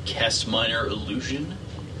to cast Minor Illusion.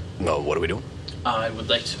 Well, what are we doing? I would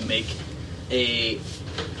like to make a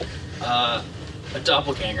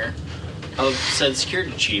doppelganger of said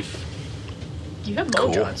security chief. You have Cool.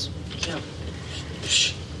 Modrons. Yeah.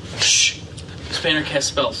 Shh. Shh. Spanner cast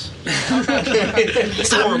spells.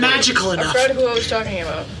 It's not magical I enough. forgot who I was talking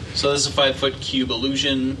about. So this is a 5-foot cube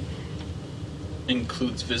illusion.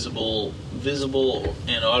 Includes visible,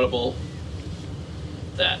 and audible.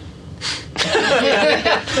 That.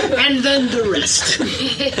 And then the rest.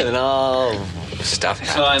 And then all stuff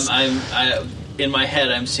So happens. I in my head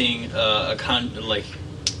I'm seeing a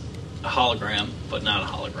hologram, but not a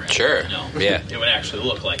hologram. Sure. No. Yeah. It would actually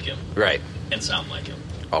look like him Right. and sound like him.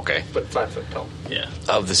 Okay. but 5 foot tall. Yeah.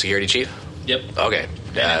 Of the security chief? Yep. Okay.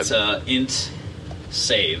 And it's int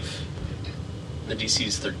save. The DC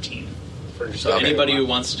is 13. So Okay. anybody who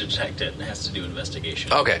wants to detect it has to do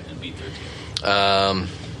investigation. Okay. And beat 13.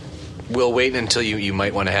 We'll wait until you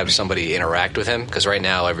might want to have somebody interact with him, because right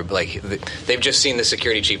now, they've just seen the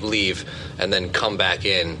security chief leave and then come back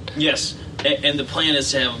in. Yes. And the plan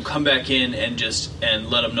is to have him come back in and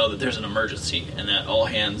let him know that there's an emergency and that all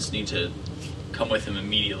hands need to come with him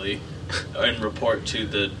immediately and report to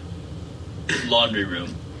the laundry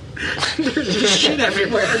room. There's shit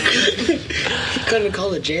everywhere. You couldn't call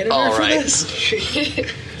the janitor All for right. this?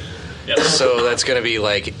 Yep. So that's going to be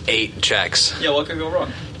like 8 checks. Yeah, what could go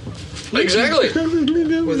wrong? Exactly.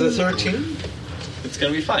 With a 13? It's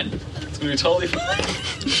going to be fine. It's going to be totally fine.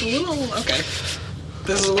 Okay.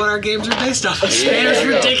 This is what our games are based off of. Spanner's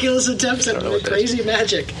ridiculous attempts at crazy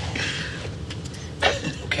magic.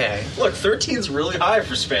 Okay. Look, 13's really high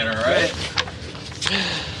for Spanner, right?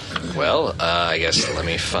 Well, I guess let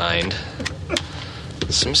me find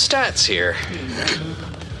some stats here.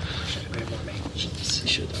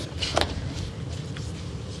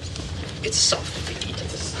 It's soft if you eat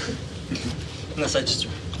this. Unless I just...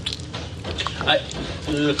 I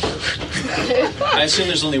assume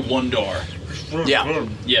there's only one door. Yeah.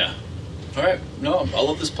 Yeah. All right. No, I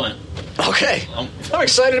love this plan. Okay. I'm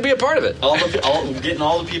excited to be a part of it. Getting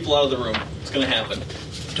all the people out of the room. It's going to happen.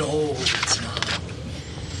 No, it's not.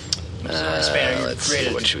 Let's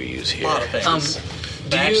see, what should we use here? A lot of things.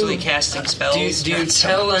 Actually casting spells. Do you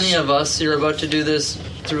tell any of us you're about to do this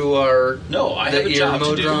through our... No, I have a job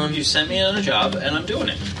to do. Modron? You sent me on a job, and I'm doing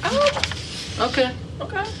it. Okay.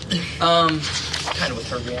 Kind of with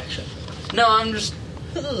her reaction. No, I'm just...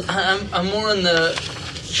 I'm more in the...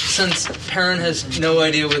 Since Perrin has no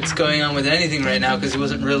idea what's going on with anything right now because he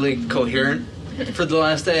wasn't really coherent for the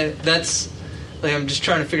last day, that's... Like, I'm just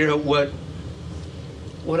trying to figure out what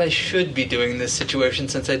I should be doing in this situation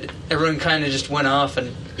since everyone kind of just went off,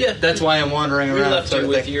 and that's why I'm wandering We around. left sort you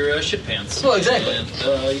of with thing. your shit pants. Well, exactly. And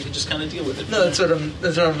you can just kind of deal with it. No, that's what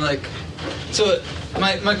I'm like. So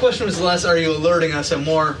my question was less, are you alerting us, and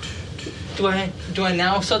more, do I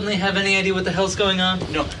now suddenly have any idea what the hell's going on?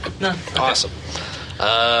 No. Awesome.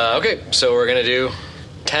 Okay, so we're going to do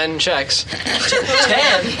 10 checks.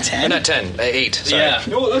 10? Not 10, 8. Sorry. Yeah.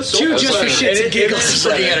 No, that's Two just for shits and giggles. Just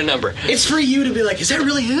looking at a number. It's for you to be like, is that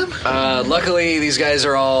really him? Luckily, these guys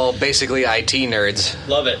are all basically IT nerds.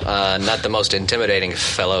 Love it. Not the most intimidating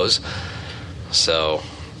fellows. So,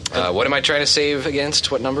 what am I trying to save against?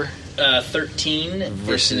 What number? 13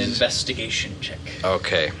 versus an investigation check.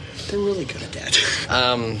 Okay. They're really good at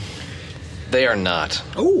that. They are not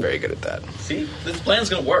Ooh. very good at that. See, this plan's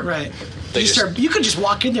gonna work. Right. They You could just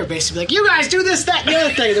walk in there basically like, you guys do this, that, and the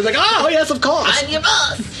other thing. They're like, oh, yes, of course. I'm your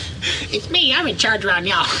boss. It's me. I'm in charge around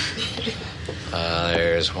y'all.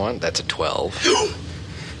 There's one. That's a 12.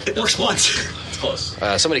 It works once. It's close.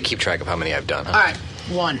 Somebody keep track of how many I've done. All right.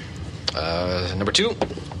 1, Number 2,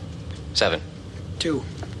 7. 2.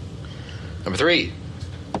 Number 3,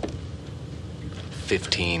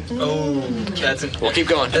 15. Oh, that's in, We'll keep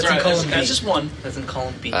going. that's in column B. That's just one. That's in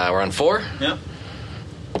column B. We're on 4, Yeah.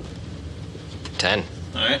 10,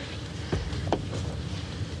 All right.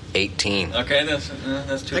 18. Okay, that's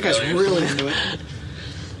two That guy's failures. really into it.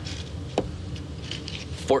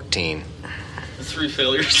 14. 3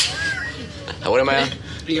 failures. What am I on?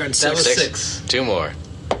 You're in That 6. was 6. 2 more.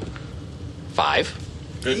 5,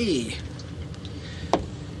 Hey.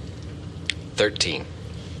 13.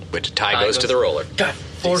 Which tie goes to the roller. God,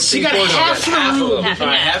 So you got half the half of room. them. All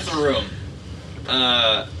right, half the room.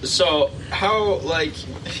 So how like?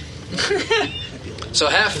 So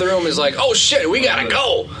half the room is like, oh shit, we gotta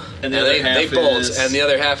go. And the other they half bolt, is- and the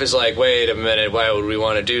other half is like, wait a minute, why would we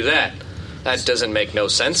want to do that? That doesn't make no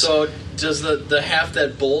sense. So does the half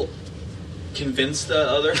that bolt convince the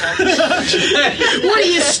other half? What are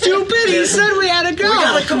you, stupid? He said we had to go. We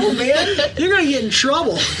gotta go, man. You're gonna get in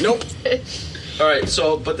trouble. Nope. All right.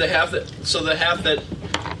 So, but the half that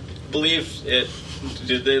believed it,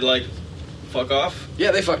 did they like fuck off?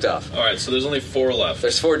 Yeah, they fucked off. All right. So there's only 4 left.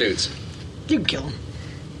 There's 4 dudes. You can kill them.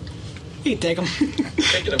 You can take them.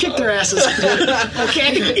 Thinking Kick about their it. asses.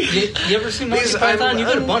 Okay. You ever seen Monty Python? You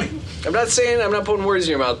got a bunny. I'm not putting words in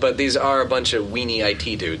your mouth, but these are a bunch of weenie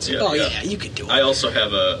IT dudes. Yeah, Oh, yeah. yeah, you can do it. I also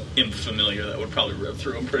have a imp familiar that would probably rip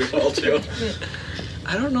through him pretty well too.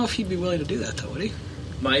 I don't know if he'd be willing to do that, though, would he?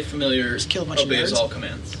 My familiar kill a bunch of obeys nerds. all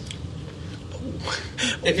commands.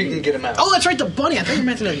 If you can get him out. Oh, that's right, the bunny. I thought you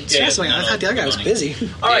meant to assassinate. no, I thought the other guy was bunny. busy.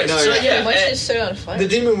 All right. no, so yeah. Why don't you at, just set it on fire? The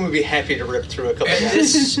demon would be happy to rip through a couple at of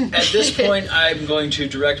this point, I'm going to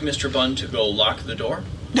direct Mr. Bunn to go lock the door.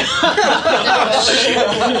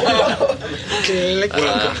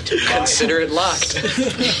 Consider it locked.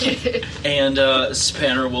 And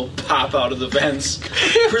Spanner will pop out of the vents,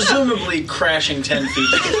 presumably crashing 10 feet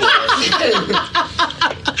to the floor.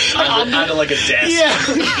 onto like a desk.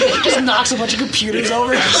 Yeah. Just knocks a bunch of computers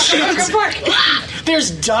over.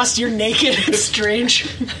 There's dust, you're naked, it's strange.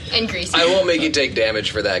 And greasy. I won't make you take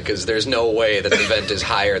damage for that, because there's no way that the vent is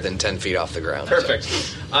higher than 10 feet off the ground.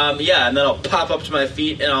 Perfect. Yeah, and then I'll pop up to my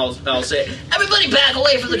feet and I'll say, Everybody back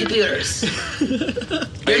away from the computers.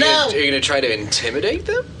 Are you going to try to intimidate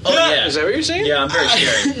them? oh yeah. Is that what you're saying? Yeah, I'm very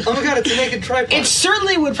scary. Oh my god, it's a naked tripod. It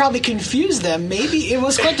certainly would probably confuse them. Maybe it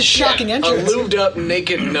was quite the shocking A entrance. lubed up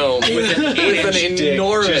naked gnome with an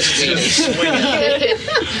enormous penis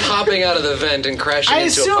popping out of the vent and crashing I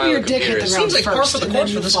into a assume pile your of dick hit computers. the ground Seems like par first, for the and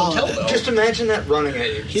course then for you this follow hotel, it. though. Just imagine that running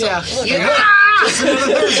at you. Yeah.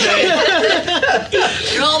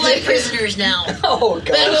 You're all my prisoners now. Oh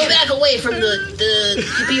god. Back away from the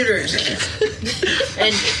computers.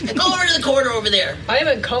 And go over to the corner over there. I am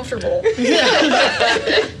uncomfortable.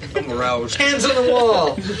 I'm aroused. Hands on the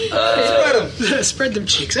wall. Spread them. Spread them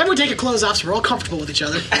cheeks. Everyone take your clothes off so we're all comfortable with each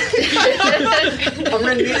other. I'm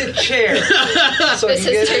gonna need a chair. So I This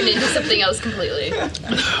can has get turned into something else completely. You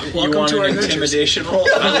Welcome want to an our adventures. intimidation roll?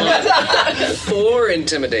 4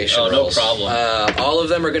 intimidation Oh, no rolls. problem. All of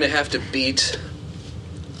them are going to have to beat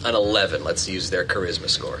an 11. Let's use their charisma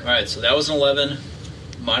score. Alright, so that was an 11,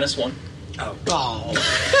 minus 1. Oh.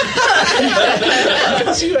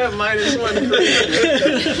 You have -1.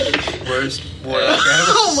 Where's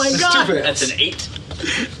Oh my god. That's an 8.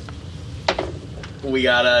 We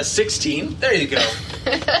got a 16. There you go.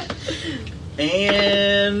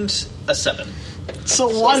 And a 7. So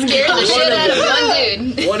one Scared the guy. shit out of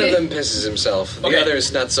one dude. One of them pisses himself. The Okay.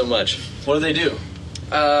 others, not so much. What do they do?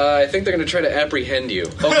 I think they're going to try to apprehend you.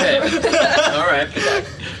 Okay. Alright.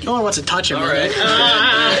 No one wants to touch him. Alright.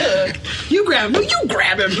 You grab him. You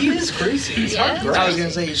grab him. He is greasy. He's Yeah. hard to I was grab.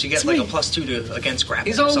 gonna say you should get like a +2 to against grapple.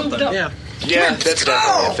 He's or all something. lubed up. Yeah. Yeah, that's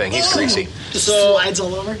definitely a thing. He's greasy. Just So- slides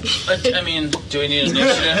all over. I mean, do we need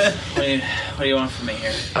initiative? What do you want from me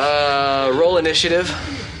here? Roll initiative.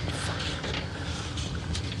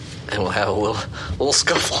 And we'll have a little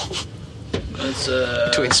scuffle It's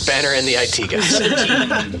between Spanner and the IT guy.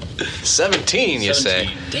 17, you say?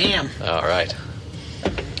 17. Damn. All right.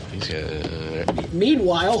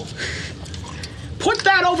 Meanwhile, put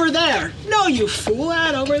that over there. No, you fool,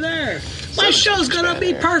 that over there. My show's gonna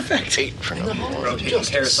be perfect. 8 for no. Rotating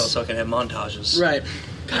carousel so I can have montages. Right.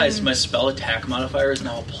 Guys, my spell attack modifier is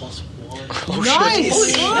now a +1.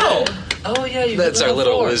 Nice. Oh yeah, you That's did our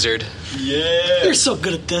little before. wizard. Yeah. You're so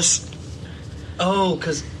good at this. Oh,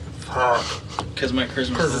 because Because my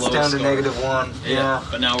charisma it's is the down lowest to score. -1. Yeah.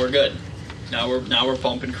 But now we're good. Now we're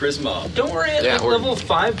pumping charisma up. Don't worry, at Yeah, like we're- level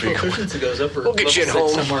 5 proficiency goes up. Or We'll get you at level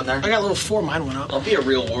 6 home. somewhere in there. I got level 4, mine went up. I'll be a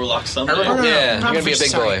real warlock someday. Oh, no. Yeah, not you're gonna be a big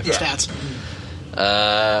sorry, boy. Stats.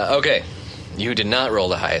 Okay. You did not roll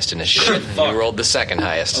the highest initiative. Fuck. You rolled the second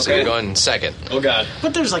highest, so Okay. you're going second. Oh god.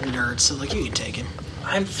 But there's like nerds, so like you can take him.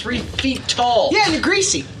 I'm 3 feet tall. Yeah, you're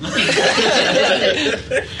greasy.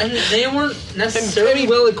 And they weren't necessarily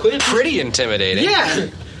well equipped. Pretty intimidating. Yeah.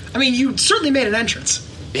 I mean, you certainly made an entrance.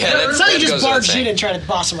 Yeah, It's not you that just goes without barged in saying. and tried to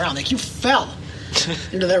boss them around. Like, you fell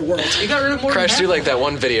into their world. You got rid of more. Crashed through like that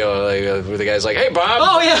one video where the guy's like, "Hey, Bob."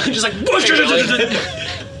 Oh, yeah. Just like...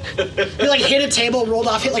 You like hit a table, rolled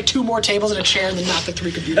off, hit like 2 more tables and a chair, and then knocked like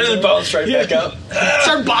 3 computers And then over. bounce right back up.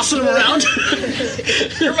 Start bossing them around.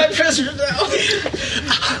 You're my prisoner now.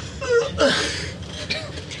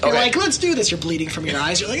 You're Okay. like, let's do this. You're bleeding from your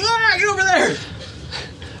eyes. You're like, get over there.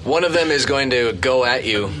 One of them is going to go at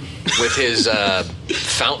you with his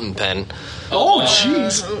fountain pen. Oh,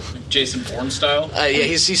 jeez. Jason Bourne style. Yeah,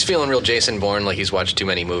 he's feeling real Jason Bourne, like he's watched too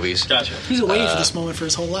many movies. Gotcha. He's been waiting for this moment for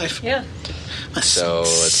his whole life. Yeah. So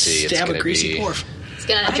let's see. It's Stab a gonna greasy be porf. It's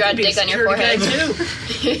gonna draw a dick on your forehead.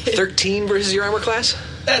 13 versus your armor class.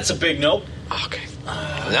 That's a big nope. Okay.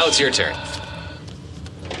 Now it's your turn.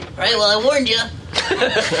 Alright, well, I warned you.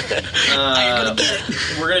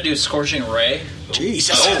 We're gonna do Scorching Ray.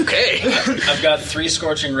 Jesus. Okay. I've got 3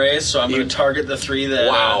 Scorching Rays, so I'm gonna target the 3 that...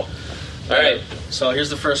 Wow. All right. So here's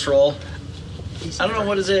the first roll. I don't know,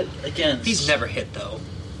 what is it again? He's never hit though.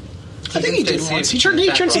 I think he did once. He turned He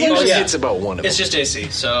some usually inches. hits about one of them. It's just AC,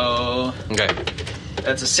 so Okay.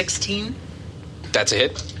 that's a 16, That's a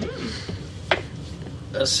hit.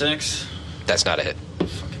 a 6, That's not a hit.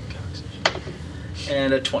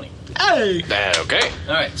 and a 20. Hey. Okay.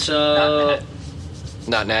 All right, so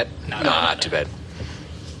Not net. Not too bad.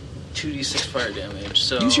 2d6 fire damage.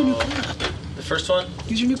 So Use your new cup. the first one,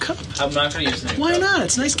 Use your new cup. I'm not going to use the new Why cup. not?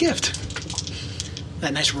 It's a nice gift.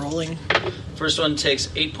 That nice rolling. First one takes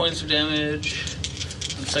 8 points of damage.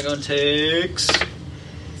 The second one takes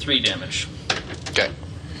 3 damage. Okay.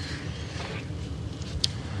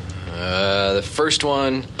 The first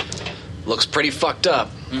one looks pretty fucked up.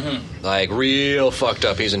 Mm-hmm. Like, real fucked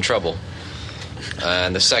up. He's in trouble.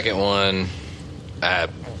 And the second one,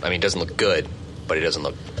 doesn't look good, but he doesn't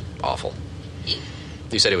look awful.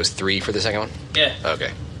 You said it was 3 for the second one? Yeah.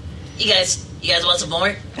 Okay. You guys want some more?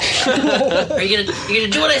 Are you gonna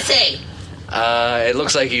do what I say? It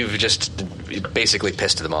looks like you've just basically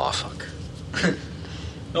pissed them off.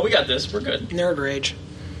 No, we got this. We're good. Nerd rage.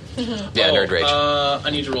 Yeah, nerd rage. I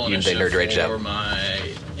need to roll You initiative nerd raged for out. my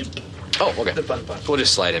imp. Oh, okay. The bun. We'll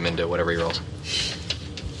just slide him into whatever he rolls.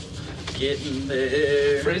 Getting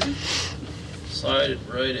there. Crazy? Slide it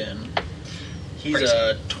right in. He's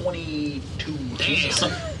a 22.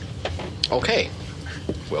 Damn. Okay.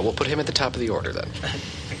 Well, we'll put him at the top of the order then.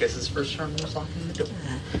 I guess his first turn was locking the door.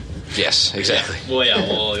 Yes, exactly. Well, yeah.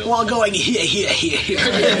 Well, While going here.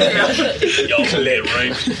 y'all play it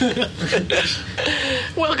right.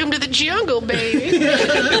 Welcome to the jungle, baby.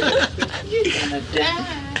 You're gonna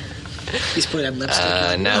die. He's putting on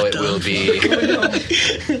lipstick. Now it will be...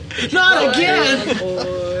 Not again!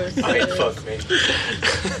 Alright, fuck me.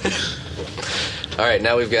 Alright,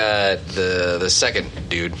 now we've got the second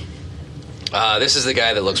dude. This is the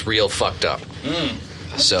guy that looks real fucked up.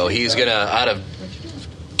 So he's gonna, out of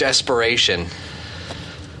desperation,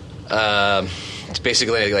 it's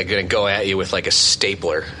basically like gonna go at you with like a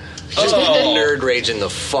stapler. Just nerd raging the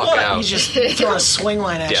fuck out. He's just throwing a swing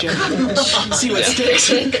line at Yeah. you. See what sticks.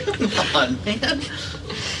 Come on, man.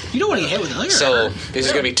 You don't want to get hit with it. So this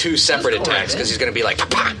is gonna be 2 separate attacks because he's gonna be like,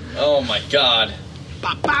 "Pah!" Oh my god.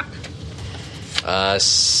 Bop, bop.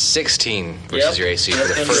 16 versus your AC for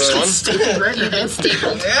the And first one. Stapled right in your head.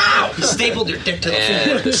 You stapled your dick to the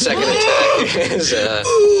floor. And the second attack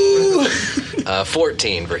is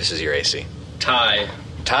 14 versus your AC. Tie.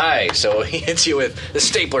 So he hits you with the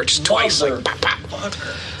stapler just twice. Like, pop, pop.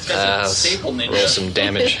 This guy's a staple ninja. Roll some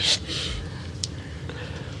damage.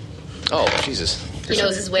 Oh, Jesus. He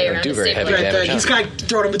knows his way Don't around do the very stapler. heavy Right damage. there. He's got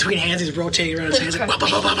thrown him between hands. He's rotating around his hands. Like, bop, bop,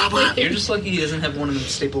 bop, bop, bop. You're just lucky he doesn't have one of them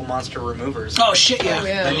staple monster removers. Oh, shit, yeah. Oh,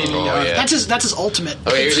 yeah. That's his ultimate.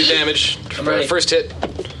 Okay, here's your damage. I'm ready. First hit,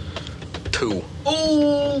 2.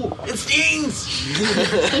 Oh, it stings!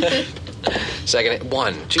 Second hit,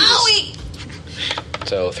 1. Jesus. Owie!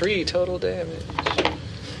 So 3 total damage.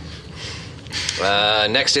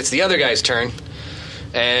 Next, it's the other guy's turn.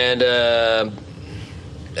 And,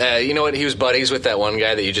 you know what? He was buddies with that one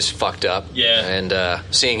guy that you just fucked up. Yeah. And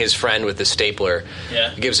seeing his friend with the stapler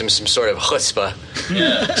gives him some sort of chutzpah.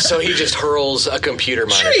 Yeah. So he just hurls a computer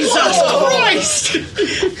monitor. Jesus Christ!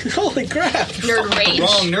 Holy crap. Nerd rage.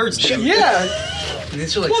 Wrong nerds do. Yeah. And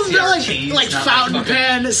these are like Well, they're CRTs, like not fountain fucking-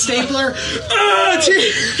 pen, stapler.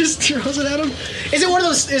 Just throws it at him. Is it one of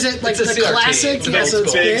those? Is it like It's a the CRT. classic? It's Yeah, so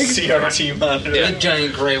it's big. CRT monitor. The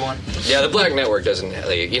giant gray one. Yeah, the Black Network doesn't,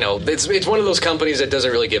 it's one of those companies that doesn't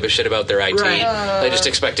really give a shit about their IT. Right. They just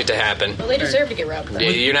expect it to happen. Well, they deserve to get robbed. Then.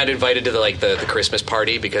 You're not invited to the Christmas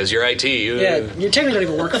party because you're IT. Yeah, you technically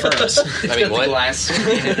don't even work for us. I Got mean, the what? glass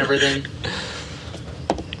screen and everything.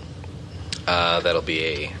 That'll be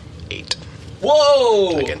a 8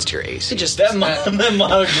 Whoa! against your AC. That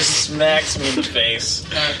monitor just smacks me in the face.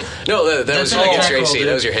 No, that was an against attack your roll, AC. dude.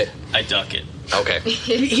 That was your hit. I duck it. Okay.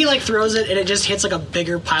 He like throws it and it just hits like a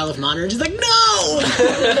bigger pile of monitors. He's like, no!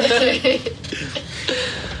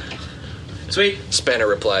 Sweet. Spanner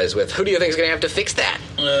replies with, "Who do you think is going to have to fix that?"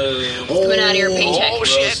 Coming out of your paycheck. Oh,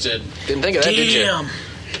 shit. Roasted. Didn't think of that, did you? Damn.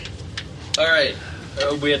 All right.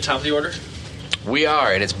 We at top of the order? We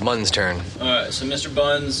are, and it's Mun's turn. Alright, so Mr.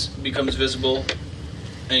 Buns becomes visible,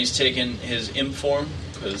 and he's taken his imp form,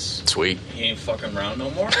 because Sweet. he ain't fucking around no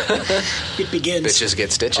more. It begins. Bitches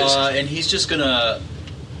get stitches. And he's just gonna...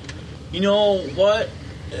 You know what?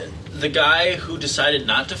 The guy who decided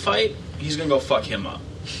not to fight, he's gonna go fuck him up.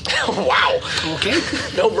 Wow. Okay.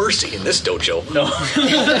 No mercy in this dojo. No.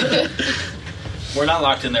 We're not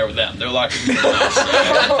locked in there with them. They're locked in with us.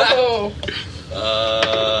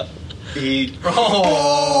 He... Did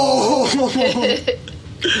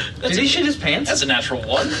he shit his pants? That's a natural 1.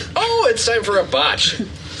 Oh, it's time for a botch.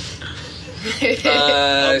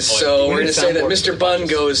 So we're going to say that Mr. Bun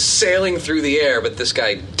goes sailing through the air, but this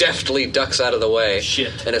guy deftly ducks out of the way.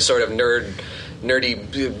 Shit. In a sort of nerdy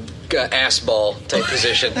ass ball type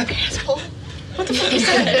position. Asshole. What the fuck is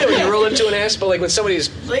that? Yeah, when you roll into an ass ball, like when somebody's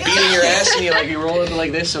beating your ass and you roll into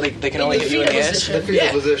like this so they can only hit you in the ass. The fetal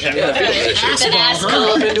position. Yeah, the fetal position. An ass Roll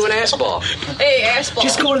ball. up into an ass ball. Hey, ass ball.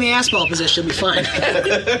 Just go to the ass ball position. You'll be fine.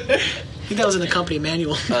 I think that was in the company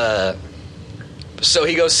manual. But So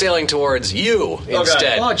he goes sailing towards you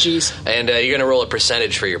instead. Oh, jeez. And you're going to roll a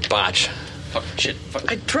percentage for your botch. Fuck, shit, fuck.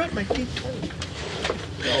 I dropped my D20.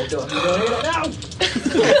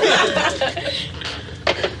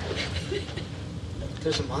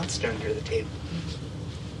 There's a monster under the table.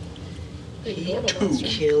 Two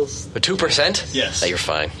Kills. A 2%? Yes. You're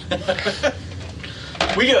fine.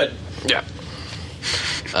 We good. Yeah.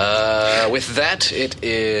 With that, it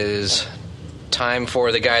is time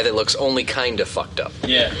for the guy that looks only kind of fucked up.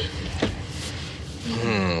 Yeah.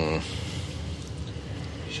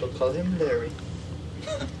 She'll call him Larry.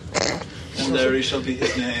 And Larry shall be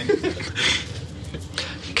his name.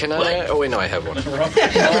 Can I? Oh, wait, no, I have one.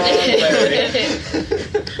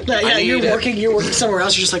 Yeah, I you're need working somewhere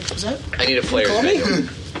else. You're just like, was that? I need a player's Call me? manual.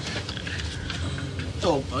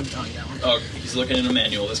 Oh, yeah. Oh, he's looking in a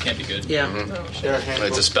manual. This can't be good. Yeah. Share a handbook.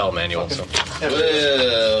 It's a spell manual, so.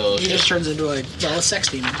 Well, He just turns into a sex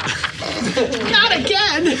demon. Not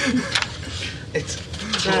again! It's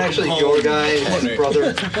not actually your guy, it's his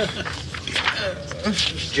brother.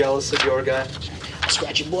 He's jealous of your guy.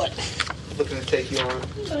 Scratch your butt. Looking to take you on.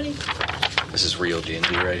 This is real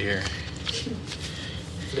D&D right here.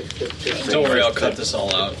 don't worry, I'll cut this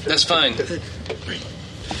all out. That's fine.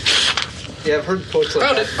 Yeah, I've heard quotes like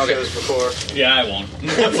Found that it. in Okay. shows before. Yeah, I won't.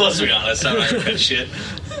 Let's be honest, I'm not gonna cut shit.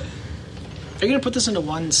 Are you going to put this into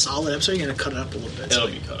one solid episode, or are you going to cut it up a little bit? It'll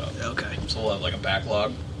be cut up. Okay. So we'll have like a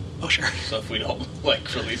backlog. Oh, sure. So if we don't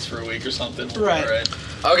like release for a week or something, Right. All right.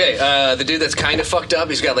 Okay, the dude that's kind of fucked up,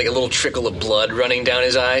 he's got like a little trickle of blood running down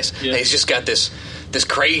his eyes. Yeah. And he's just got this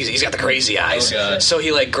crazy, he's got the crazy eyes. Oh, God. So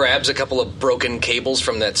he like grabs a couple of broken cables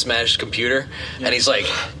from that smashed computer, and he's like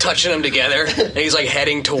touching them together, and he's like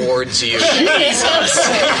heading towards you.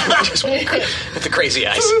 Just with the crazy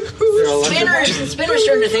eyes. Spinner's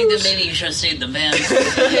starting to think that maybe you should have saved the van.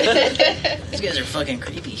 These guys are fucking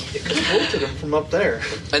creepy. It could have bolted him from up there.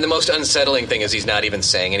 And the most unsettling thing is he's not even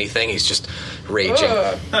saying anything, he's just raging.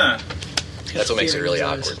 Huh. That's what makes it really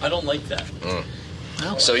awkward. I don't like that.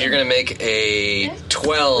 So you're going to make a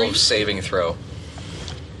 12 saving throw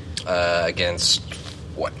against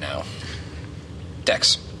what now?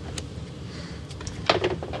 Dex.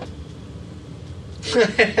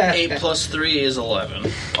 8 plus 3 is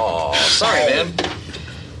 11. Oh, sorry, man.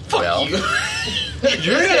 Well,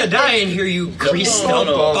 You're gonna die in here, you grease stump.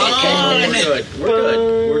 No. We're good. We're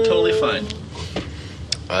good. We're totally fine.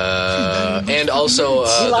 and also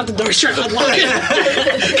You locked the door shut. Unlock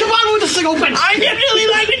it. Come on, with this thing open. I'm definitely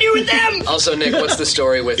liking you with them! also Nick, what's the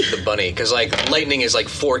story with the bunny? Because like lightning is like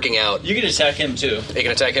forking out. You can attack him too. You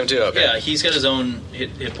can attack him too. Okay. Yeah, he's got his own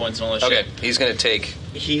hit points and all that Okay, shit. he's going to take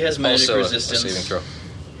He has magic also resistance. a saving throw.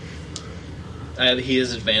 He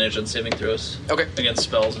has advantage on saving throws. Okay. Against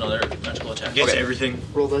spells and other magical attacks. Gets Okay. everything.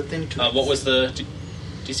 Roll that thing too. What was the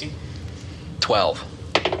DC? 12.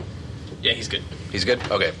 Yeah, he's good. He's good.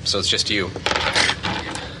 Okay, so it's just you.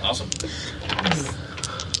 Awesome.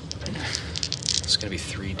 It's going to be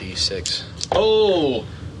 3d6. Oh!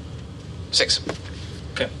 6.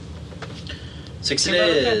 Okay. 6 it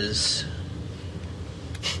is.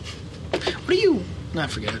 What do you... No,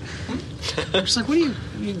 forget it. Just like, what do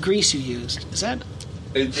you grease you used? Is that...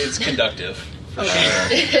 It's conductive.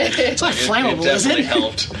 It's not flammable, it is definitely it?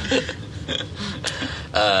 helped.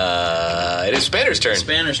 It is Spanner's turn.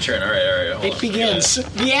 Spanner's turn. All right. Hold It on. begins.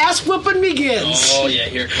 The ass whooping begins. Oh, yeah,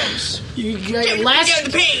 here it comes. You got last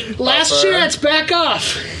Buffer. chance, back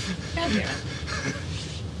off.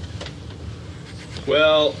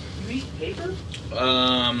 Well, Paper?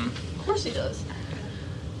 Of course he does.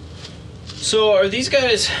 So are these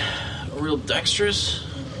guys real dexterous?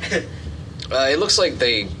 It looks like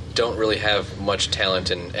they don't really have much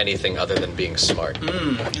talent in anything other than being smart.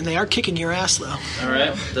 And they are kicking your ass, though. All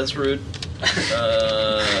right, that's rude.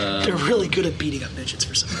 They're really good at beating up midgets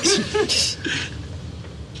for some reason.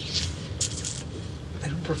 I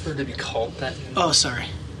don't prefer to be called that. Oh, sorry.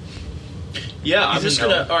 Yeah, I'm He's a just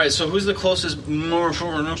gonna. no. All right, so who's the closest more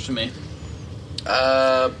next to me?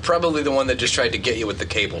 Probably the one that just tried to get you with the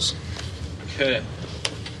cables. Okay.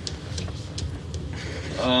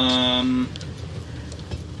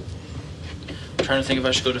 Trying to think if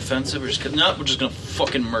I should go defensive or just no. We're just gonna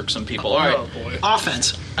fucking murk some people. All right. Oh, boy.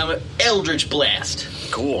 Offense. I'm an Eldritch Blast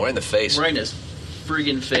Cool, right in the face. right in his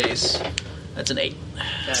friggin' face. That's an 8.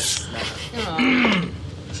 That's not.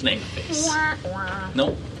 It's an 8 face.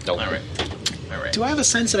 Nope. Nope. All right. All right. Do I have a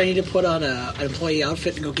sense that I need to put on an employee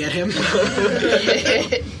outfit and go get him?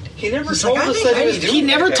 He never He's told like, us that he was doing he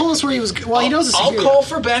never that. told us where he was. Well, he knows it's I'll security. call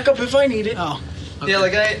for backup if I need it. Oh. Yeah,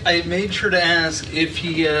 like I made sure to ask if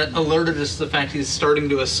he alerted us to the fact he's starting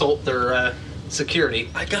to assault their security.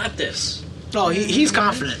 I got this. Oh, he's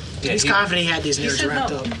confident. Yeah, He's confident he had these nerds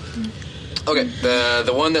wrapped up. Okay,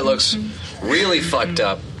 the one that looks really fucked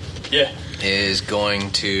up Yeah. is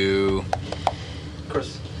going to... Of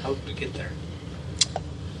course, how would we get there?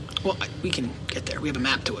 Well, we can get there. We have a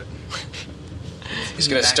map to it. He's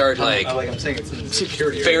going to start, like, I'm saying it's in the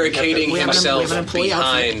security barricading We have an himself employee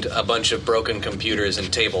behind a bunch of broken computers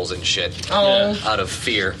and tables and shit Oh, out of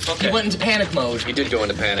fear. he went into panic mode. He did go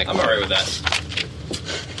into panic. I'm alright with that.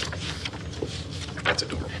 That's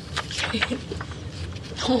adorable.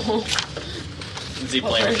 Is he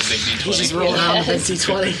playing with the big D20? He's just rolling around with the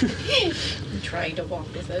D20. I'm trying to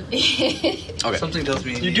walk with it. Okay. Something tells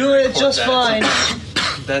me You're doing it just fine.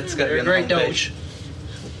 That's got to be on Great the home Doge. page.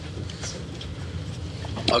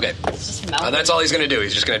 Okay. Just mouth That's all he's going to do.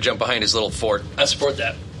 He's just going to jump behind his little fort. I support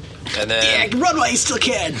that. And then... Run while you still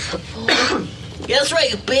can. Yeah, that's right,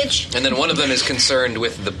 you bitch. And then one of them is concerned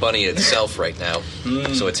with the bunny itself right now.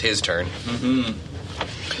 So it's his turn.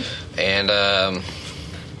 Mm-hmm. And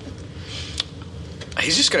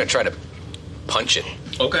he's just going to try to punch it.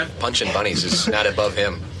 Okay. Punching bunnies is not above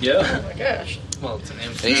him. Yeah. Oh my gosh. Well, it's an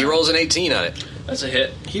imp. And he rolls an 18 on it. That's a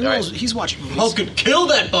hit. He rolls, He's watching movies. Hulk could kill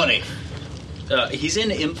that bunny. He's in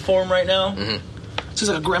imp form right now. Mm-hmm. So he's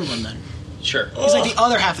like a gremlin then. Sure. He's like the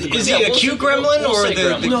other half of the gremlin. Is he a we'll cute say- gremlin we'll or say the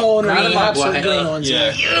gremlin. No, Not a box with black- green ones.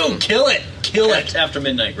 yeah. You kill it. Kill it. After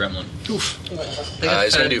midnight gremlin. Oof.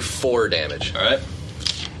 He's going to do 4 damage. All right.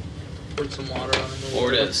 Put some water on him.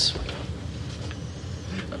 4 it is.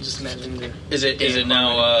 I'm just imagining the... Is it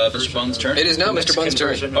now Mr. Bun's turn? It is now Mr. Bun's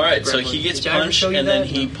turn. All right, so he gets Did I ever punched show you and then that?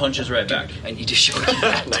 he punches right back. I need to show you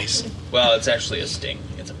that. Nice. Well, it's actually a sting.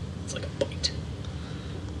 It's like a bite.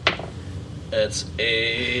 It's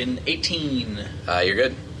an 18. You're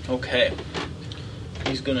good. Okay.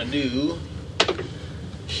 He's gonna do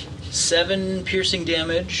 7 piercing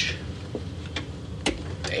damage.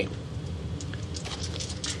 Hey.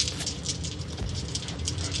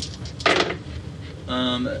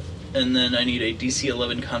 And then I need a DC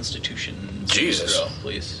 11 Constitution Jesus. throw,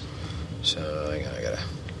 please. So I gotta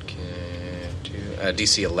do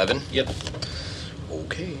DC 11. Yep.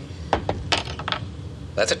 Okay.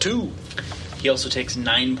 That's a 2. He also takes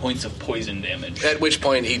 9 points of poison damage. At which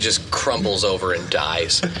point he just crumbles over and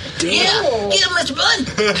dies. Yeah. Get him, Mr. Bun.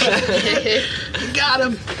 Got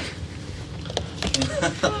him.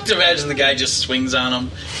 To imagine the guy just swings on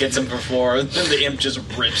him, hits him for 4, and then the imp just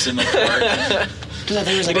rips him apart. Because I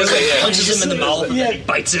think it was like Punches him in the mouth and then he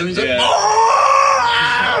bites him. He's like,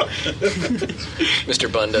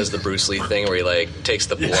 Mr. Bunn does the Bruce Lee thing where he like takes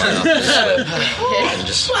the blood off his lip and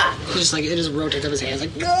just... it just rotates up his hands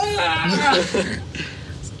like.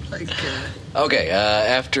 Okay,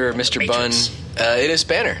 after Mr. Bunn, it is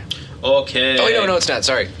Spanner. Okay. Oh, no, it's not.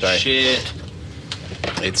 Sorry. Shit.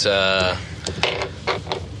 It's the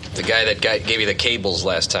guy that gave you the cables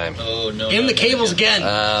last time. Oh, no. Give him the cables again.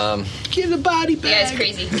 Give the body back. Yeah, it's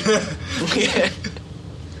crazy.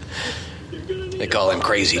 They call him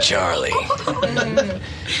Crazy Charlie.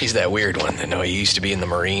 He's that weird one. I know he used to be in the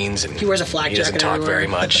Marines, and He wears a flak he doesn't jacket talk everywhere. very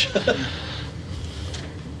much.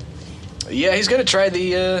 Yeah, he's gonna try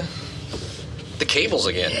the cables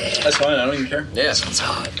again. That's fine, I don't even care. Yeah,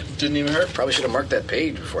 Didn't even hurt. probably should have marked that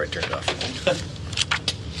page before I turned it off.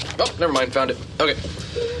 Oh, never mind. Found it. Okay.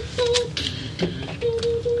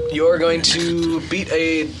 You're going to beat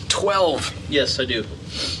a 12 Yes, I do.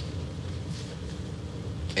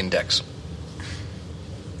 index.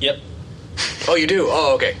 Yep. Oh, you do?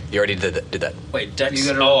 Oh, okay. You already did that. Wait, Dex.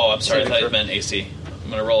 You gotta Oh, I'm sorry. I save it thought you for- meant AC. I'm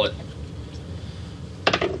gonna roll it.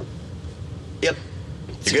 Yep.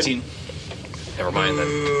 You good? 16. Never mind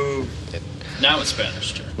then. Now it's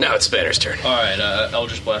Spanner's turn. Now it's Spanner's turn. Alright,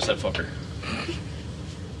 Eldritch Blast that fucker.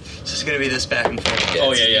 It's just gonna be this back and forth.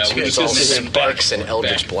 Oh, yeah. It's all sparks and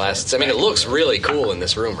eldritch blasts. I mean, it looks really cool in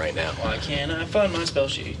this room right now. Why can't I find my spell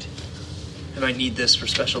sheet? I might need this for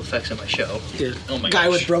special effects in my show. Oh my Guy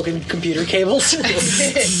gosh. with broken computer cables.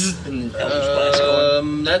 And Eldritch Blast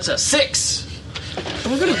going. That's a 6.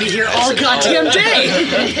 We're gonna be here all goddamn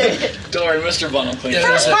day. Don't worry, Mr. Bun will clean it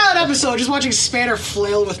First up. pilot episode, just watching Spanner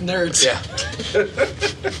flail with nerds.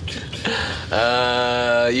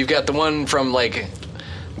 Yeah. You've got the one from, like,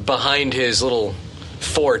 behind his little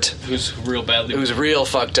fort Who's real badly... who's real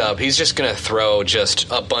fucked up. He's just gonna throw just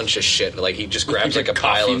a bunch of shit. Like, he just grabs, like, a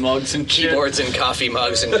pile coffee of mugs and shit. keyboards and coffee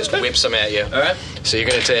mugs and just whips them at you. Alright. So you're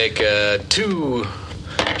gonna take 2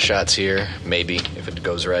 shots here, maybe, if it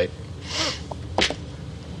goes right.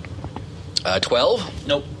 12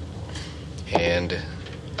 Nope. and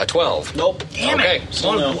A 12. Nope. Damn Okay. it!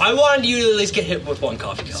 Still no. I wanted you to at least get hit with one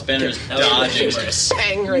coffee cup. Spinner's dodging.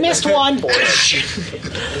 Missed one.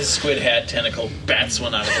 His squid hat tentacle bats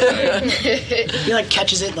one out of the way. He like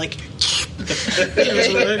catches it like.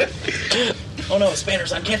 Oh no,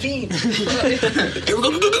 Spanner's on caffeine.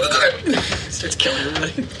 Starts killing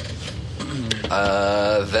everybody.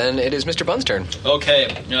 Then it is Mr. Bun's turn.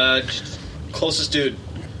 Okay, closest dude.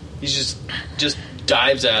 He's just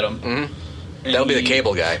dives at him. Mm-hmm. That'll be the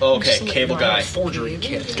cable guy. Okay, cable guy. Forgery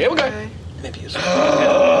kit. Cable guy. Maybe it's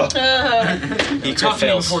He crit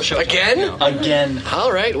fails. Again? Again.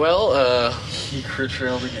 All right, well, He crit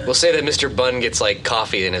failed again. we'll say that Mr. Bun gets, like,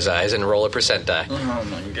 coffee in his eyes and roll a percent die. Oh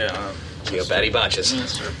my god. See how bad he botches.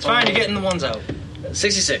 It's fine, you're getting the ones out.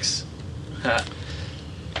 66. Ha.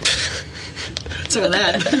 Look at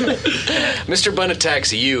that. Mr. Bun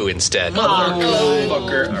attacks you instead.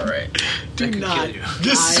 Fucker. Alright. Do not.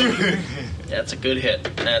 That's a good hit.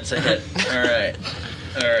 That's a hit. Alright.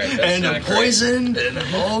 Alright. And I'm poisoned, and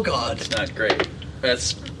oh god. It's not great.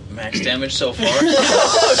 That's max damage so far.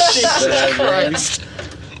 Oh, Jesus Christ.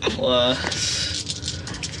 Plus.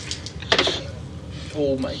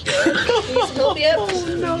 Oh my god. Please help me up.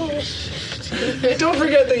 Don't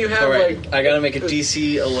forget that you have, Alright, I gotta make a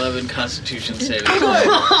DC 11 Constitution saving.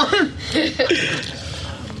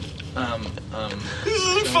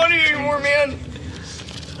 Funny anymore, man.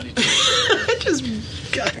 Just.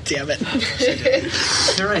 God damn it.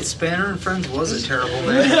 You're right, Spanner and Friends was a terrible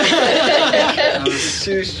name.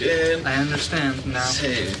 Constitution. I understand now.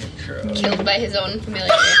 Saving throw. Killed by his own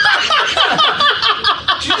familiar.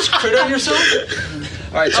 Did you just crit on yourself?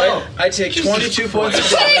 Alright, so I take 22 points of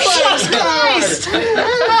damage. Jesus Christ!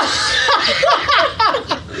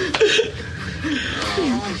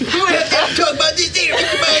 You have to talk about this thing.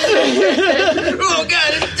 Oh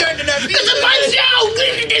god, it's turning up. It's a show.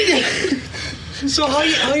 So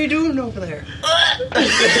how you doing over there?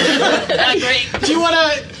 Not great. Do you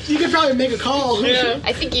wanna? You could probably make a call. Yeah.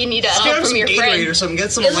 I think you need Get help him from some your Gatorade friend. or something.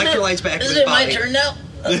 Get some Isn't electrolytes back in Is his it my body. turn now?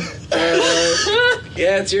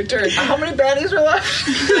 Yeah, it's your turn. How many baddies are left?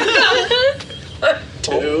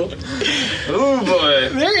 2. Oh boy.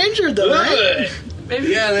 They're injured though, right?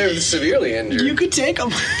 Yeah, they're severely injured. You could take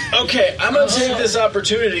them. Okay, I'm gonna take this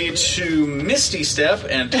opportunity to Misty Step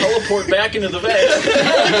and teleport back into the vent.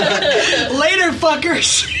 Later,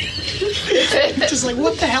 fuckers. Just like,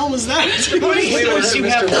 what the hell was that? How many hit points do you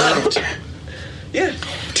have left? Yeah.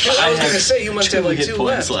 I was going to say, you must have like 2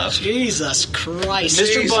 points left. Jesus Christ.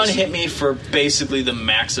 Mr. Bun hit me for basically the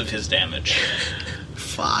max of his damage.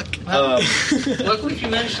 Fuck. Luckily, if you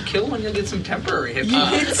manage to kill one, you'll get some temporary hit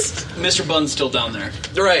points. Mr. Bun's still down there.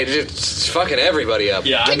 Right, it's fucking everybody up.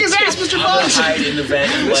 Yeah, Kick his ass, Mr. I'm gonna Bun! hide in the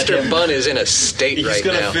vent and let Mr. him. Bun is in a state He's right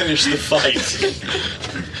gonna now. finish the fight.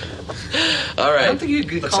 All I right. don't think you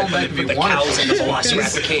could call him back if you wanted to.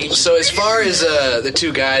 Velociraptor cage. So as far as the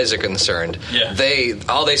 2 guys are concerned, Yeah.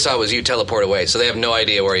 all they saw was you teleport away, so they have no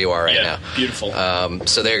idea where you are right Yeah, beautiful. now.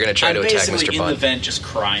 So they're going to try I'm to attack basically Mr. in the Bun. vent just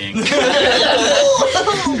crying.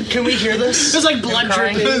 Can we hear this? There's like blood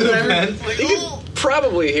dripping. Whatever.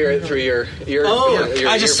 Probably hear it through your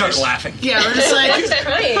I just start earpiece. laughing. Yeah, we're just like, Who's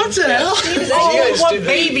crying? what the hell? You guys what did-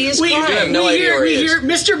 baby is We, crying? have no we idea hear, where he we is. hear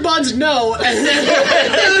Mr. Buns no, and then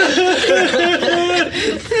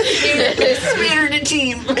Spanner to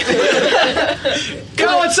team.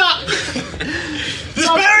 go, what's up? This is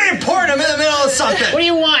very important. I'm in the middle of something. What do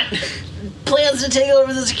you want? Plans to take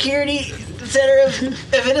over the security center of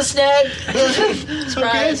Innisnag.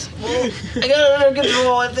 Surprise. Well, I got it under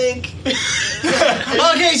control, I think.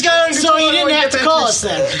 Okay, he's got it under So control. you didn't We'll have get to back call this.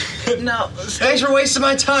 us then. No. Thanks for wasting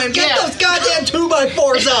my time. Get Yeah. those goddamn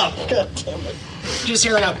 2x4s up. Just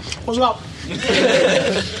hear it out. What's up?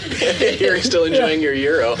 You're still enjoying your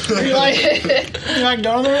euro. You like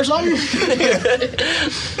donut or something?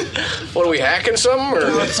 What are we hacking something?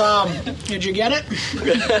 Or? What's did you get it?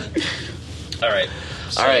 All right.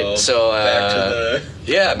 All right, so back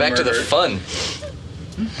to back to the murder. fun.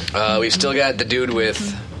 We've still got the dude with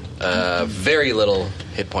very little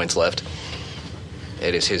hit points left.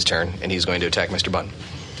 It is his turn, and he's going to attack Mr. Bun.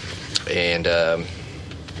 And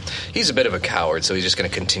he's a bit of a coward, so he's just going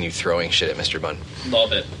to continue throwing shit at Mr. Bun.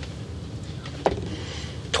 Love it.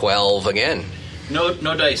 12 again. No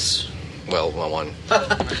dice. Well, 1.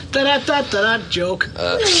 Da-da-da-da-da, joke.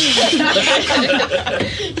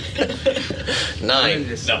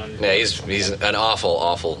 9. No. Yeah, he's an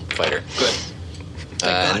awful fighter. Good.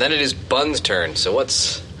 And then it is Bun's turn. So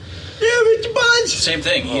what's? Yeah, Mr. Buns. Same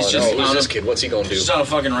thing. He's Oh, just no, who's on this a, kid? What's he going to do? just on a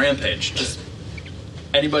fucking rampage. Just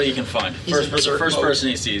anybody you can find. First person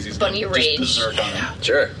he sees, he's Bunny gonna rage. just berserk on him.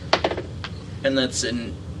 Sure. And that's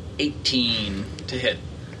an 18 to hit.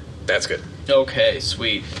 That's good. Okay,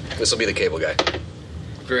 sweet. This will be the cable guy.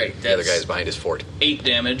 Great. The other guy's behind his fort. 8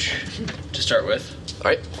 damage to start with.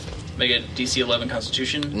 All right. Make it DC 11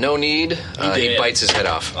 Constitution. No need. He bites his head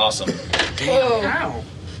off. Awesome. Whoa. Ow.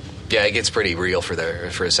 Yeah, it gets pretty real for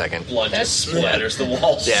a second. Blood just splatters the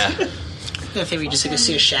walls. Yeah. I think we just like,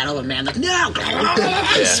 see a shadow of a man like, no! Yeah.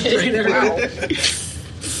 Spraying everywhere.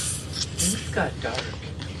 This got dark.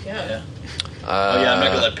 Yeah. Oh yeah, I'm not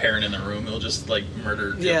gonna let Perrin in the room. He'll just like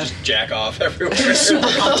murder, he'll just jack off everywhere. Super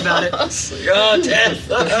pumped about it. Oh, death!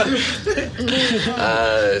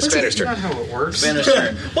 Spanner's turn. That's not how it works. Spanner's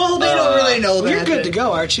turn. Well, they don't really know that. You're good to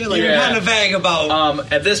go, aren't you? Like, You're kind of vague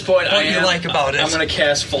about at this point, what you like about it. I'm gonna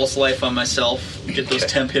cast False Life on myself. Get those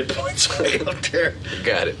temp hit points way up there.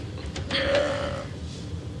 Got it.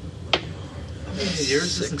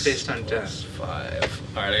 Yours isn't based on death. 5.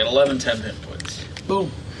 All right, I got 11 temp hit points.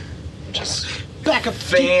 boom. Just back up.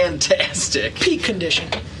 Fantastic. Peak condition.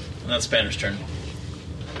 And that's Spanner's turn.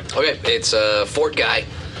 Okay, it's Fort Guy.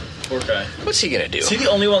 Fort Guy. What's he gonna do? Is he the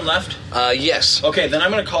only one left? Yes. Okay, then I'm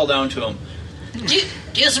gonna call down to him. Do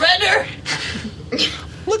you surrender?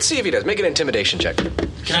 Let's see if he does. Make an intimidation check.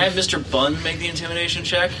 Can I have Mr. Bun make the intimidation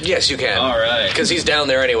check? Yes, you can. All right. Because he's down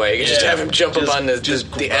there anyway. You can just have him jump up on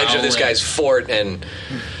the edge of this guy's fort and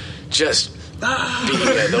just be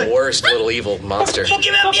the worst little evil monster. Don't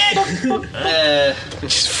give up yet!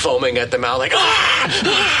 Just foaming at the mouth like,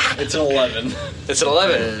 ah! It's an 11. It's an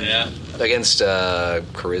 11. Yeah. Against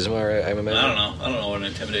charisma, I'm imagining? I don't know what an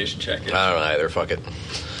intimidation check is. I don't know either. Fuck it.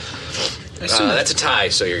 That's a tie,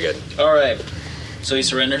 so you're good. All right. So he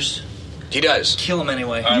surrenders? He does. Kill him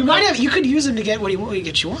anyway. You could use him to get what you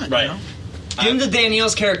want. Right. You know? Give him to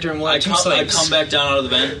Danielle's character and we'll have two I slaves. come back down out of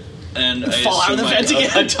the vent. And I fall out of the vent again?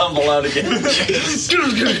 I tumble out again.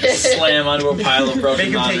 Slam onto a pile of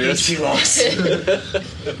broken Make him take HP loss.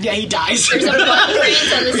 Yeah, he dies. There's a blood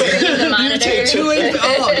print on the screen of the monitor. Take 2 HP.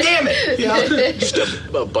 Oh, damn it. Yeah. Just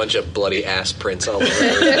a bunch of bloody ass prints all over.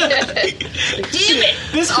 Damn it!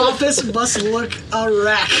 This office must look a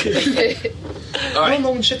wreck. All right.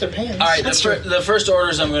 No one shit their pants. All right, the first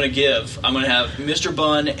orders I'm going to give, I'm going to have Mr.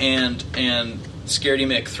 Bun and Scaredy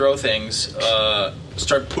Mick throw things,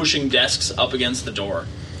 start pushing desks up against the door.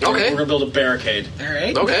 Okay. We're going to build a barricade. All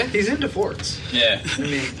right. Okay. He's into forts. Yeah. I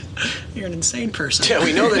mean, You're an insane person. Yeah,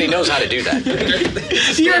 we know that he knows how to do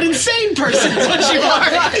that. You're an insane person, is what you are.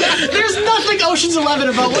 There's nothing Ocean's 11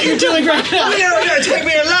 about what you're doing right now. You're gonna take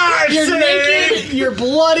me alive, You're naked, you're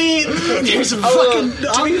bloody, there's a fucking...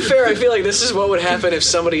 To be fair, I feel like this is what would happen if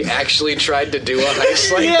somebody actually tried to do a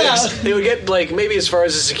heist like this. They would get, like, maybe as far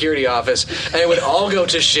as the security office, and it would all go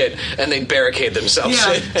to shit, and they'd barricade themselves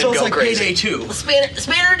and so it's go like crazy. Payday 2.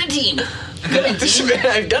 Spanner to team. Come in, team.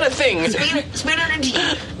 I've done a thing. Spanner to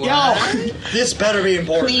team. Yo, This better be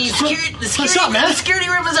important. The What's up, man? the security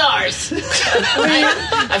room is ours.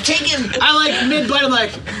 I've taken. I like mid-bite, I'm like,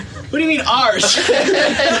 what do you mean ours?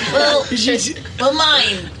 Well,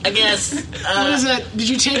 mine, I guess. What is that? Did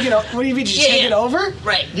you take it? What do you mean? Did you take it over?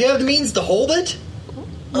 Right. Do you have the means to hold it?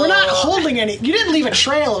 We're not holding any. You didn't leave a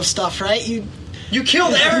trail of stuff, right? You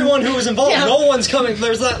killed everyone who was involved. Yeah. No one's coming.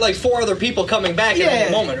 There's not like 4 other people coming back at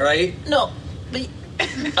any moment, right? No. But,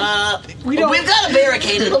 We don't. we've got a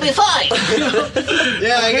barricade. It'll be fine.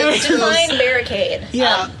 Yeah, I guess. Define barricade.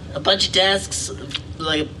 Yeah. A bunch of desks,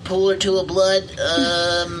 like a pool or two of blood.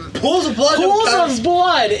 Pools of blood. Pools of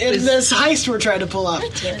blood in this heist we're trying to pull up. I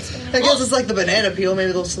guess it's like the banana peel.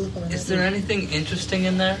 Maybe they'll slip on it. is there anything interesting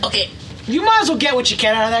in there? Okay. You might as well get what you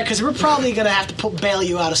can out of that because we're probably going to have to bail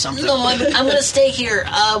you out of something. No, I'm going to stay here.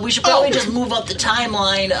 We should probably just move up the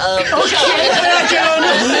timeline of the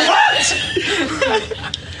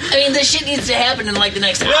I mean, this shit needs to happen in like the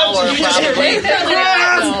next hour, probably.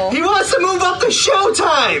 He wants to move up the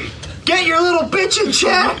showtime. Get your little bitch in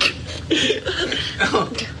check.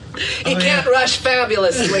 He can't rush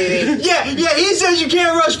Fabulous, sweetie. Yeah, he says you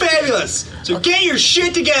can't rush Fabulous. So get your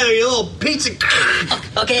shit together, you little piece of...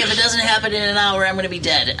 Okay, if it doesn't happen in an hour, I'm going to be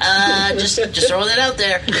dead. Just throw that out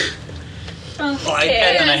there. And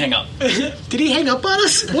then I hang up. Did he hang up on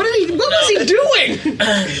us? What was he doing?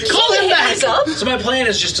 Call him back. So my plan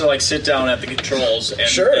is just to like sit down at the controls and,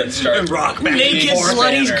 and start And rock back Naked, and forth.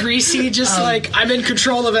 bloody, greasy, just like, I'm in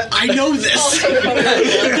control of it. I know this.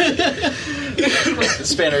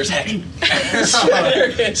 Spanner's hacking.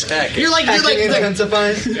 You're like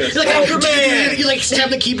Intensifying. Anchorman. You like stab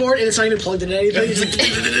the keyboard and it's not even plugged into anything. It's like,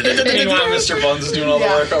 Meanwhile, Mr. Bun's doing all the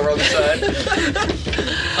work over on the side.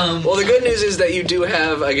 Well, the good news is that you do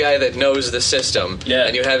have a guy that knows the system,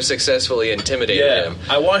 and you have successfully intimidated him.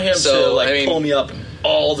 I want him So, to like I mean- pull me up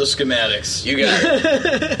all the schematics. You got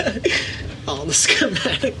it. all the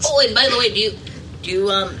schematics. Oh, and by the way, Do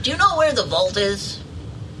you know where the vault is?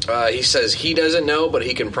 He says he doesn't know, but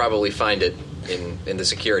he can probably find it in the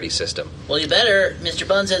security system. Well, you better. Mr.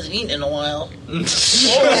 Buns hasn't eaten in a while.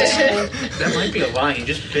 That might be a lie. You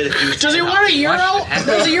just bit a dude's Does he head want off. a euro?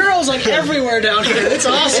 There's euros like everywhere down here. It's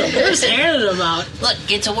awesome. They're just handing them out. Look,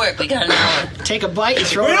 get to work. We got an hour. Take a bite and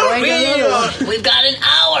throw it away. Get another one. We've got an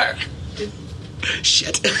hour.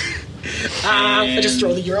 Shit. I just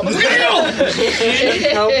throw the euro.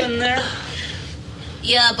 Help in there?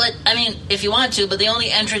 Yeah, but, I mean, if you want to, but the only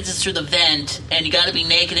entrance is through the vent, and you gotta be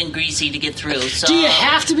naked and greasy to get through, so... Do you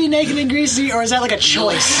have to be naked and greasy, or is that like a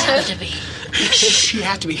choice? You have to be. You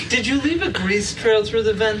have to be. Did you leave a grease trail through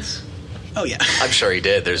the vents? Oh, yeah. I'm sure he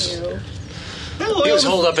did. He was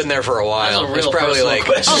holed up in there for a while. That's a It's real probably like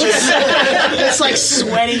It's like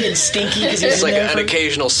sweaty and stinky because he's it's in like there an for...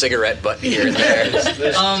 occasional cigarette butt here and there.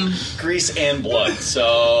 There's grease and blood,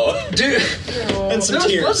 so... Dude, and some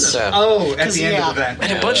tears. oh, at the end of the vent.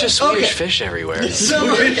 And a bunch of Swedish fish everywhere.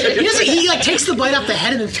 So he like takes the bite off the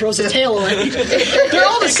head and then throws the tail away. They're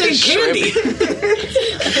all the same candy.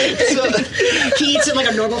 So he eats it like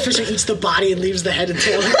a normal fish and eats the body and leaves the head and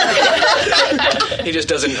tail. He just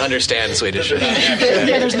doesn't understand Swedish fish.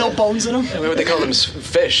 Yeah, there's no bones in them. Why would they call them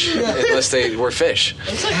fish unless they were fish?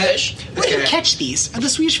 It's like fish. Where do you catch these? Are the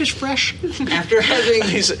Swedish fish fresh? After having...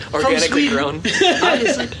 He's organically grown.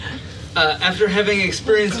 After having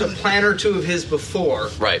experienced a plan or two of his before...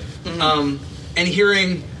 Right. And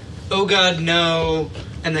hearing, oh God, no,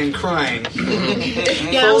 and then crying.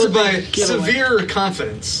 Yeah, that was a followed by big giveaway. severe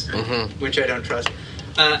confidence, which I don't trust.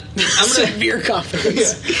 I'm gonna... Severe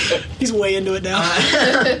confidence. He's way into it now.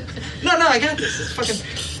 No, I got this. It's fucking...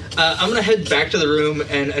 I'm gonna head back to the room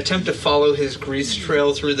and attempt to follow his grease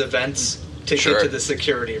trail through the vents to Sure. get to the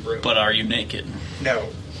security room. But are you naked? No.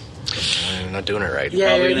 I'm not doing it right. Yeah,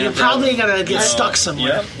 Probably gonna you're have to- probably gonna get stuck somewhere.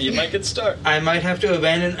 Yep, you might get stuck. I might have to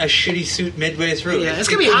abandon a shitty suit midway through. Yeah, it's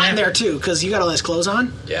gonna be hot in there too because you got all those clothes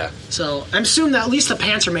on. Yeah. So I'm assuming that at least the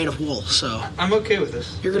pants are made of wool. So I'm okay with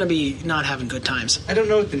this. you're gonna be not having good times. I don't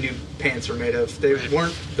know what the new pants are made of. They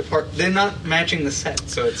weren't the part. They're not matching the set,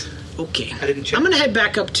 so it's... Okay. I didn't check. I'm gonna head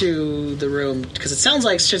back up to the room because it sounds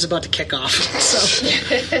like shit's about to kick off.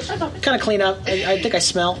 So kind of clean up. I think I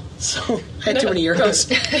smell. So I had too many euros.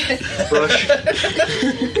 Brush.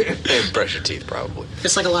 Hey, brush your teeth, probably.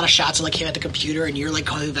 It's like a lot of shots of like him at the computer and you're like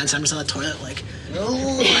calling events. I'm just on the toilet like,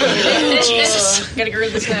 Jesus. Gotta get rid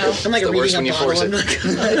of this now. I'm like It's the worst reading when a you bottle. force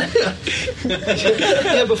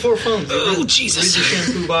Yeah, before phones. Oh Read Jesus! the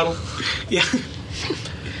shampoo bottle. Yeah.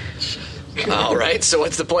 All right, so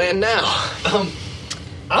what's the plan now? I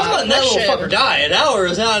was letting that little fucker die. An hour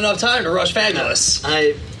is not enough time to rush Fabulous.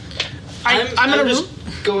 I'm gonna just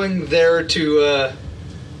going there to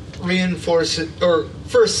reinforce it, or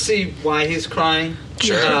first see why he's crying.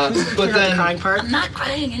 Sure. But Figure out the then, crying part. I'm not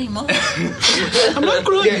crying anymore. I'm not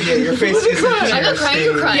crying. yeah, your face is I'm not crying,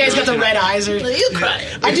 you're crying. Yeah, he's got the red eyes. Or... You cry.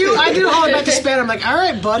 I do hold it back to Span. I'm like, all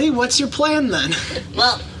right, buddy, what's your plan then?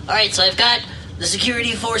 Well, alright, so I've got the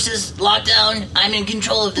security forces locked down. I'm in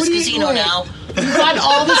control of this What do you- casino wait. now. You got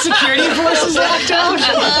all the security forces locked down?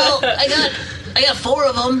 Well, I got 4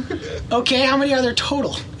 of them. Okay, how many are there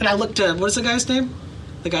total? And I looked at, what's the guy's name?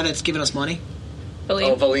 The guy that's giving us money? Oh,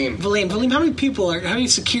 Valim. Valim, how many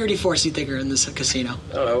security force do you think are in this casino?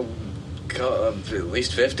 I don't know. At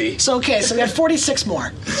least 50. So, okay, so we got 46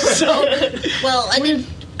 more. So, Well, I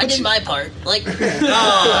did my part. Like,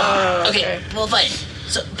 okay, well, fine.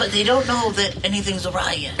 So, but they don't know that anything's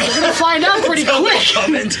awry yet. we're gonna find out pretty quick.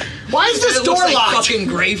 Why is this It door looks like locked? fucking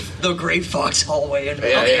the Gray Fox hallway in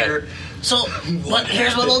Yeah, here. So,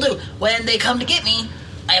 here's what I'll do. When they come to get me,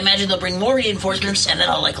 I imagine they'll bring more reinforcements, and then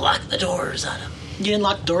I'll, like, lock the doors on them. You didn't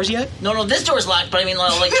lock the doors yet? No, this door's locked, but I mean,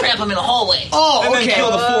 I'll, like, trap them in a hallway. Oh, And then okay.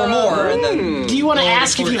 kill the 4 more, and then... Do you want to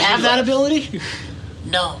ask if you have that ability?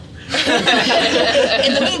 No.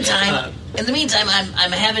 In the meantime,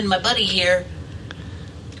 I'm having my buddy here.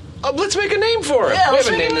 Let's make a name for him. Yeah, we let's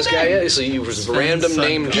haven't make named him this a guy name. yet. So he was random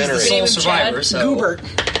name He's the generator. sole Name him survivor, Chad. so...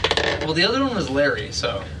 Goobert. Well, the other one was Larry,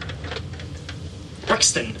 so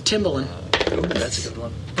Brixton. Timbaland. Ooh, that's a good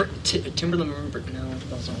one. Timberland... No,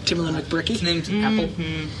 that's not. Timbaland his McBricky. name's Apple.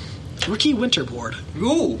 Ricky Winterboard.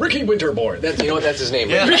 Ooh. Ricky Winterborn. You know what? That's his name.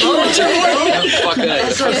 Yeah. Ricky Winterborn. Fuck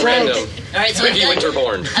that. That's random. All right, so Ricky I've got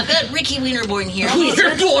Winterborn. Ricky Wienerborn here. He's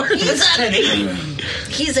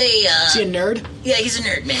a Is he a nerd? yeah, he's a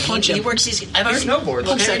nerd, man. Punch he him. works. I've already snowboards.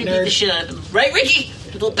 Punch that beat the nerd. shit out of him. Right, Ricky?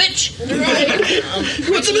 Little bitch.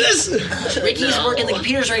 What's this? Ricky's working the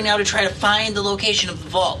computers right now to try to find the location of the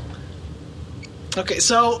vault. Okay,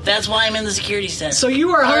 so That's why I'm in the security center.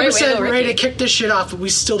 you are right, 100% wait, ready to Ricky. kick this shit off, but we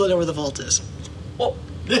still don't know where the vault is. Well,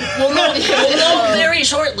 We'll know very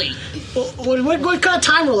shortly. What kind of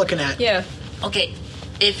time we're looking at? Yeah. Okay,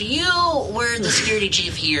 if you were the security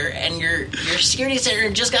chief here and your security center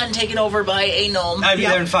had just gotten taken over by a gnome. I'd be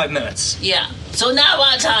there in 5 minutes. Yeah. So now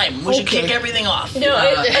about time. We should kick everything off.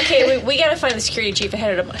 No, we gotta find the security chief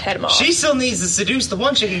ahead of him off. She still needs to seduce the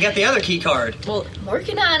one chick and get the other key card. Well,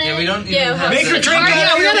 Working on it. Yeah, we don't even have Make her drink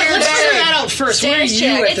Yeah, let's figure that out first. Where are It's you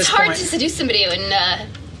at it's this hard point? to seduce somebody when I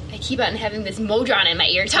keep on having this Modron in my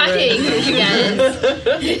ear talking with you guys.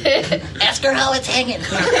 Ask her how it's hanging.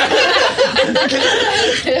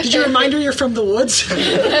 Did you remind her you're from the woods?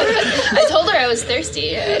 I told her I was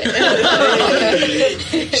thirsty.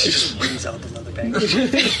 She just brings out the leather bag.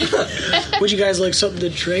 Would you guys like something to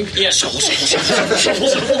drink? Yeah.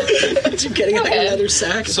 Getting out of the other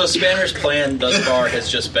sack. So Spanner's plan thus far has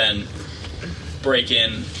just been break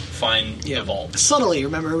in, find the vault. Subtly,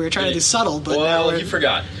 remember, we were trying to do subtle, but now Well, we're- you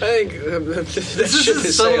forgot. I think This is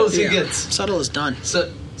as subtle as he gets. subtle is done.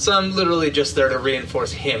 So I'm literally just there to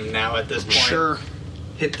reinforce him now at this point. Sure.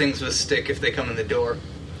 Hit things with stick if they come in the door.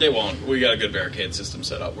 They won't. We got a good barricade system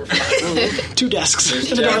set up. We're fine. 2 desks. There's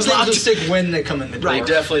And the Hit door's things with locked. stick when they come in the door. We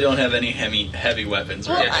definitely don't have any heavy weapons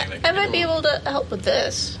or Well, anything. that I can might be able to help with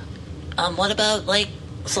this. What about, like,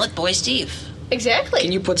 Slut Boy Steve? Exactly.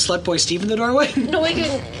 Can you put Slut Boy Steve in the doorway? No, we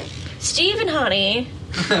can. Steve and Honey.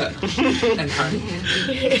 And honey.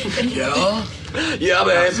 Yeah,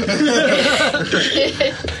 babe.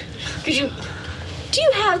 Could you? Do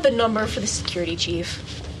you have the number for the security chief?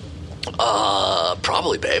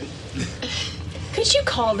 Probably, babe. Could you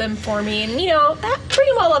call them for me and bring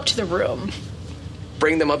them all up to the room?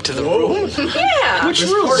 Bring them up to the room. Yeah. Which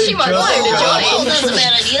room? She wants to Oh, join. that's a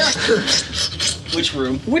bad idea. Which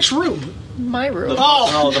room? Which room? My room.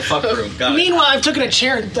 Oh. The fuck room. Got it. Meanwhile, I've taken a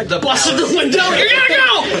chair and busted the palace. window. You're gonna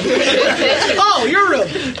go! Oh, your room.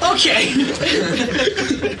 Okay.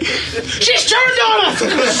 She's turned on us!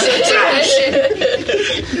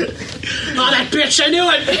 Oh, that bitch, I knew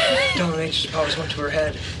it! Domination powers went to her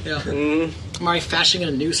head. Yeah. I'm already fashioning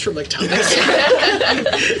a noose from like Thomas.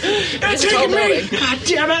 It's Taking me! moving. God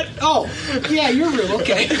damn it! Oh, yeah, your room,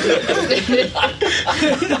 okay.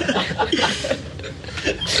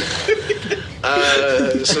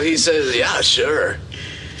 So he says, yeah, sure.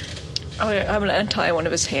 I'm gonna untie one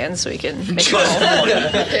of his hands so he can make it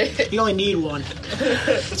all. You only need one.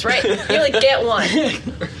 That's right. You only get one.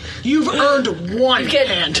 You've earned one get-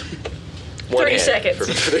 hand. 30 seconds. For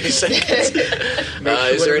 30 seconds.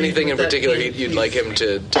 Is there anything in particular you'd like him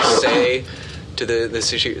to say to the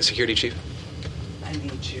security chief? I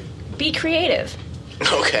need you. Be creative.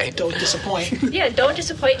 Okay. Don't disappoint. Yeah, don't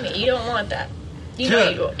disappoint me. You don't want that. You know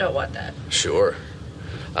you don't want that. Sure.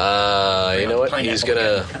 You know what? He's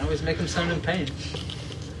gonna. Can always make him sound in pain.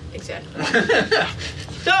 Exactly.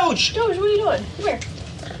 Doge! Doge, what are you doing? Come here.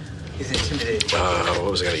 He's intimidated.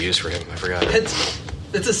 What was I gonna use for him? I forgot.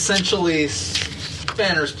 It's essentially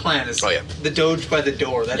Spanner's plan. Is the Doge by the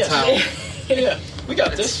door. That's how. Yeah, we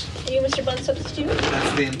got this. Are you Mr. Bun substitute?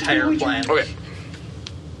 That's the entire plan. Okay.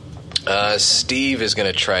 Steve is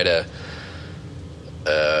gonna try to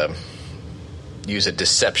use a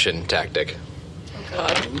deception tactic,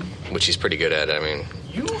 which he's pretty good at. I mean,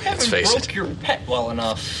 You let's haven't face broke it. your pet well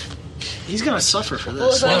enough. He's gonna suffer for Well,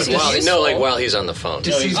 this. as long as he's useful. While he's on the phone.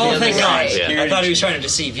 Deceive Oh, the thank other God. guy. Yeah. I thought he was trying to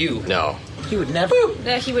deceive you. No, He would never.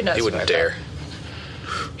 Nah, he would not. he wouldn't survive dare.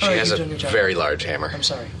 She Alright, has you've a done your job. very large hammer, I'm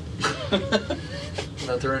sorry.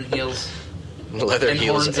 Leather and heels. leather And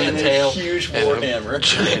heels, horns and and a tail. Huge and war a hammer.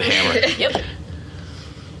 giant hammer. that. Yep.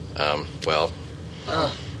 Well,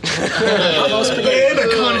 Babe, I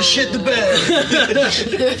kind of shit the bed.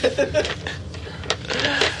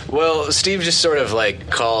 Well, Steve just sort of like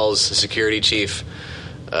calls the security chief,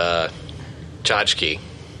 Tchotchke.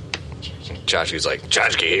 Tchotchke's like,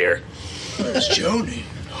 Tchotchke here. It's Joni.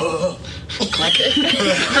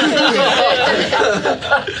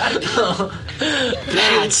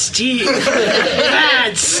 Bad Steve.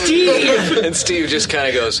 Bad Steve. And Steve just kind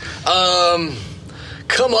of goes,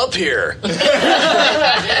 come up here.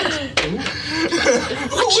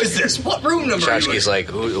 Who is this? What room number are you Tchotchke's like,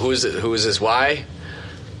 who is it? Who is this? Why?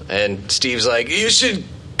 And Steve's like, you should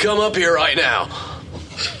come up here right now.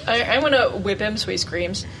 I'm gonna whip him so he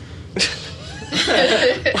screams.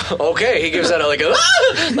 Okay, he gives out like a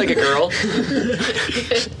like a girl.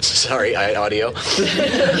 Sorry, audio.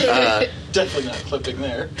 Definitely not clipping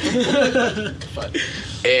there. But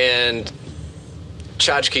And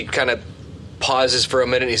Tchotchke kind of pauses for a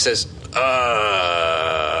minute and he says, all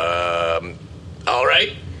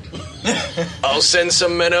right. I'll send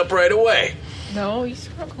some men up right away. No, he's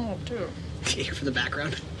gonna come up too. Here for the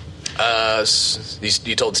background.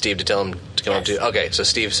 You told Steve to tell him to come up too? Okay, so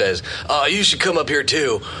Steve says, you should come up here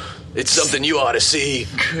too. It's something you ought to see.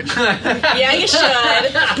 Yeah, you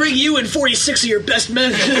should. Bring you and 46 of your best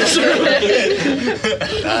men. So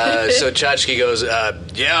Tchotchke goes,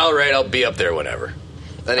 yeah, all right, I'll be up there whenever.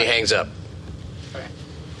 Then he hangs up.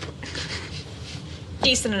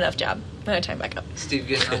 Decent enough job. Then I time back up. Steve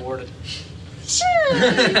getting rewarded. Sure. You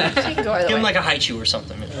can go either Give him way. like a haichu or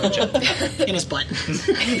something. In his butt. Do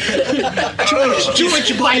what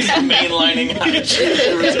you buy. Mainlining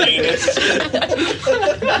through his anus.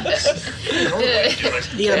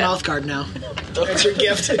 You get a mouth guard now. That's your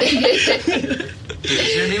gift.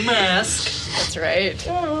 Here's your new mask. That's right.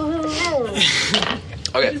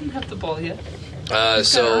 Okay. Doesn't have the ball yet.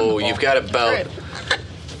 So you've got about... Right.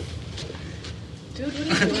 Dude, what are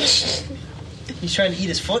you doing? He's trying to eat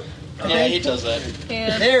his foot. Yeah, he does that.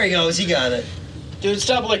 And There he goes. He got it. Dude,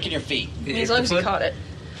 stop licking your feet. as long as you caught it.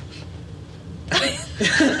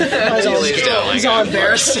 He's all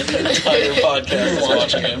embarrassed. Entire podcast is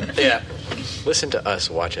watching him. Yeah. Listen to us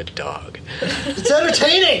watch a dog. It's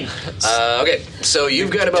entertaining. Okay, so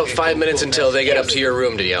you've got about 5 minutes until they get up to your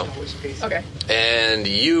room, Danielle. Okay. And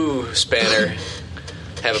you, Spanner,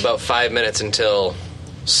 have about 5 minutes until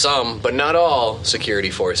some, but not all, security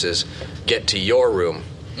forces get to your room,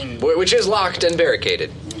 which is locked and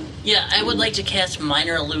barricaded. Yeah, I would like to cast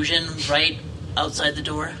Minor Illusion right outside the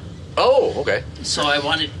door. Oh, okay. So I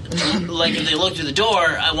wanted, like, if they look through the door,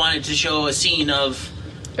 I wanted to show a scene of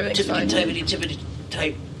Everything's fine. tippity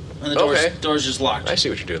type. And the Okay. door's just locked. I see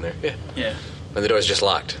what you're doing there. Yeah. Yeah. And the door's just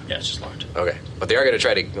locked. Yeah, it's just locked. Okay. But they are going to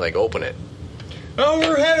try to, like, open it. Oh,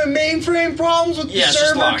 we're having mainframe problems with Yeah, the it's just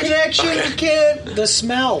server locked. connection. Okay. We can't. The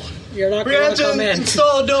smell. You're not We going have to come to in.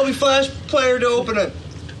 install Adobe Flash Player to open it.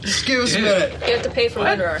 Just give us a minute. You have to pay for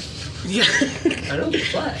WinRAR. Yeah. I don't get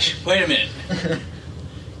Flash. Wait a minute.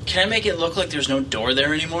 Can I make it look like there's no door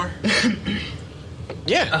there anymore?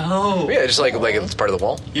 Yeah. Oh. Yeah, just like it's part of the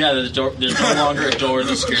wall. Yeah, there's no longer a door in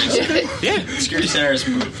the security center. Yeah. The security center has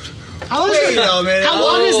moved. How long, Wait a minute. how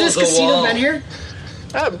long has this the casino wall. been here?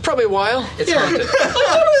 Probably a while. It's haunted.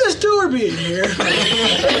 How long has this door been here?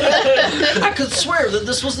 I could swear that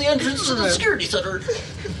this was the entrance to the security center.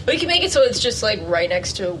 But you can make it so it's just like right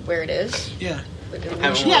next to where it is. Yeah. Like a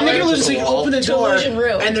Yeah, make it illusion so you open the It's an door illusion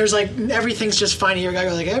room. and there's like everything's just fine. Your guy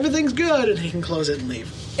goes like everything's good, and he can close it and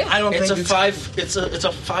leave. I don't It's think a It's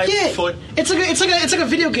a 5 Yeah, foot. it's like a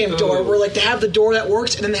video game door where like they have the door that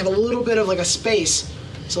works, and then they have a little bit of like a space.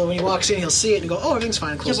 So when he walks in, he'll see it and go, "Oh, everything's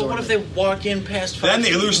fine." Yeah, Close but the door. what if they walk in past 5 Then the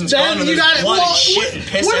feet? illusion's gone Then and you there's got it. blood Well, and shit and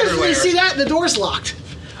piss what everywhere. if we see that and the door's locked?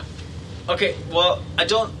 Okay, well, I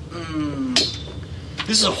don't.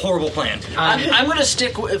 This is a horrible plan. I'm gonna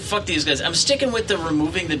stick with. Fuck these guys. I'm sticking with the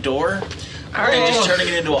removing the door All right. and just turning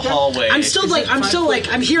it into a hallway. I'm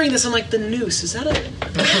hearing this. I'm like, the noose. Is that a?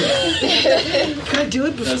 Can I do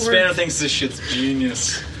it No, before? Spanner thinks this shit's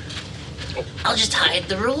genius. I'll just hide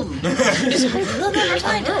the room. They'll never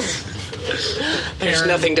find us. There's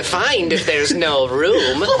nothing to find if there's no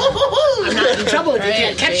room. I'm not in trouble if you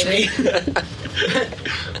can't catch me.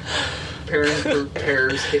 Perrin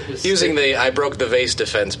prepares hit with Using stick. the I broke the vase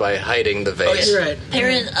defense by hiding the vase. You're right.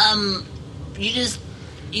 Perrin,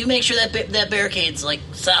 you make sure that barricade's like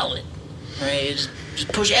solid, right?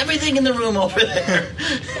 Just push everything in the room over there.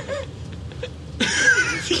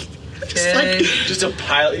 Just a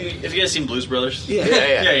pile. If you guys seen Blues Brothers, Yeah.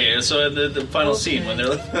 yeah. So the final scene when they're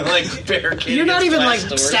like barricading. You're not even like glass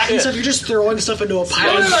doors. stacking stuff. You're just throwing stuff into a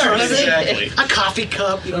pile in front of it. Exactly. A coffee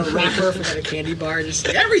cup, a wrapper from a candy bar, just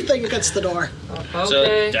everything against the door. So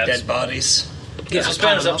Okay. that's Dead bodies. Yeah, so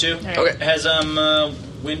Spanner's up to. Okay. Has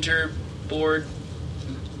Winterboard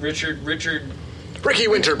Richard Ricky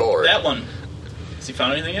Winterboard. that one. Has he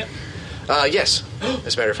found anything yet? Yes.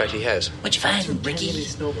 As a matter of fact, he has. What'd you find, Ricky?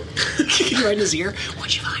 right in his ear.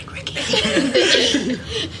 What'd you find, Ricky?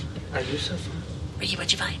 Are you so fun? Ricky,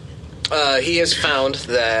 what'd you find? He has found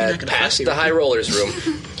You're not that gonna past fussy, the right? high rollers room,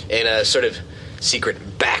 in a sort of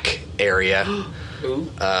secret back area,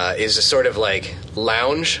 is a sort of like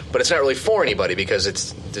lounge, but it's not really for anybody because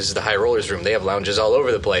this is the high rollers room. They have lounges all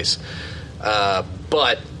over the place,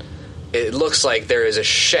 but it looks like there is a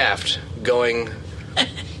shaft going.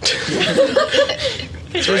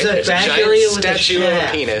 There's Right, a there's back giant area with a statue of a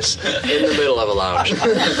shaft. penis in the middle of a lounge.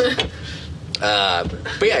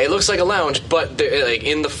 But yeah, it looks like a lounge, but like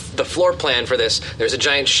in the floor plan for this, there's a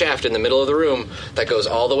giant shaft in the middle of the room that goes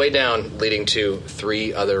all the way down, leading to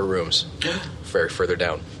 3 other rooms further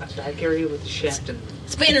down. A back area with a shaft and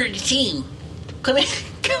Spanner, team. Come in,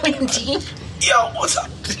 team. Yo, what's up?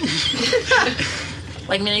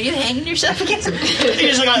 Like, I mean, are you hanging yourself again?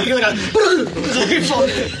 You're like a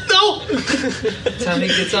no. Tommy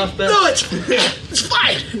gets off bed. No, it's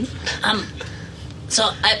fine. So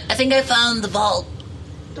I think I found the vault.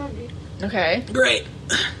 Okay. Great.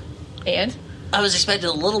 And? I was expecting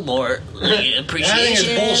a little more like, appreciation. I think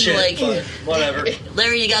it's bullshit, like, but whatever.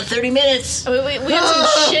 Larry, you got 30 minutes. I mean, we have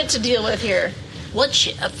some shit to deal with here. What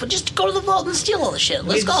shit? Just go to the vault and steal all the shit.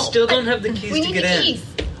 Let's We go. still don't have the keys We to need get the in. keys.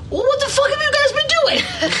 Well, what the fuck have you guys been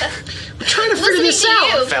doing? We're trying to figure this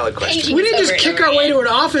out. Valid question. Paging We didn't just over and kick over our way again. to an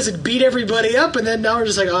office and beat everybody up, and then now we're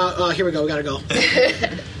just like, here we go, we gotta go.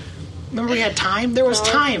 Remember we had time? There was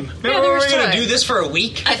time. Remember we were going to do this for a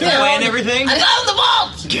week? I found Plan everything? I found the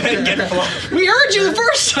vault. Get it flowed. We heard you the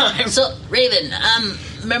first time. So, Raven,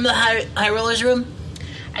 remember the high rollers room?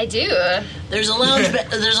 I do. There's a lounge.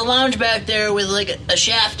 There's a lounge back there with like a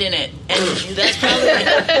shaft in it, and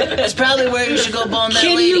that's probably where you should go bone that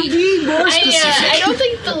Can lady. you be more specific? I don't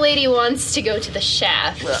think the lady wants to go to the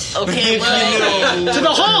shaft. Okay, well, To the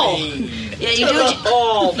hall. yeah, you do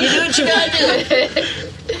what you gotta do.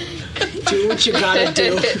 Do what you gotta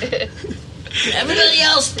do. Everybody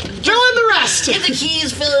else, Fill in the rest. get the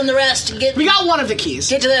keys, fill in the rest, get We got one of the keys.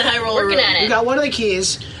 to that high roller Working room. on We it. got one of the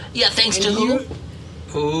keys. Yeah, thanks to And who? you-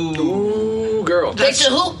 Ooh, girl. Thanks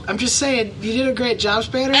to who? I'm just saying, you did a great job,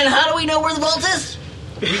 Spanner. And how do we know where the vault is?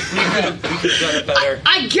 We could have done it better.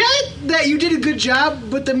 I get that you did a good job,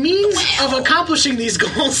 but the means of accomplishing these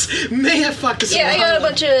goals may have fucked us Yeah, I around. got a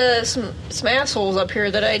bunch of some assholes up here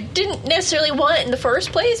that I didn't necessarily want in the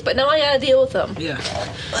first place, but now I gotta deal with them. Yeah.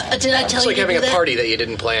 Did I tell It's you like to having do a that? party that you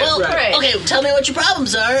didn't plan. Well, Right. okay, tell me what your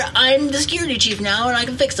problems are. I'm the security chief now, and I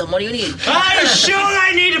can fix them. What do you need? I shoot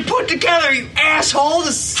I need to put together, you asshole!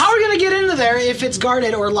 How are we gonna get into there if it's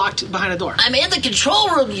guarded or locked behind a door? I'm in the control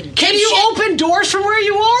room, you Can you dipshit. open doors from where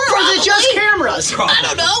you are, or is it just Probably. cameras? I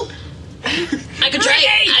don't know. I could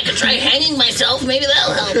try hanging myself. Maybe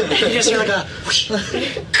that'll help. You just hear like a.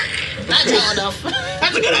 Not tall enough.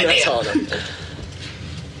 That's a good idea. That's all enough.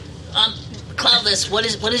 Cloudless, what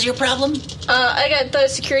is your problem? I got the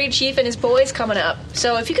security chief and his boys coming up.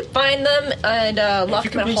 So if you could find them and lock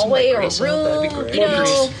them in a hallway or a room, you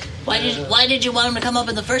know, Why did you want him to come up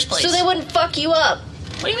in the first place? so they wouldn't fuck you up.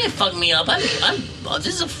 What do you mean fuck me up? This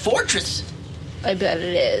is a fortress. I bet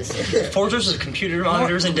it is. Fortress of computer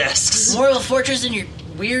monitors and desks. More of a fortress than your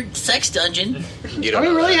weird sex dungeon. You Are don't we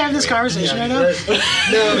know really that. having this conversation right now?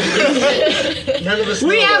 None of us know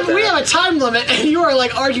We about that. have a time limit, and you are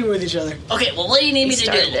like arguing with each other. Okay, well, what do you need He me to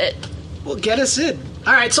started do? it. Well, get us in.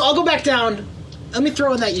 All right, so I'll go back down. Let me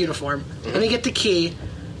throw in that uniform. Let me get the key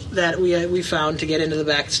that we found to get into the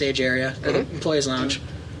backstage area, or the employees' lounge,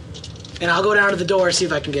 and I'll go down to the door and see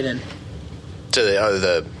if I can get in. To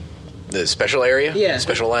the special area? Yeah.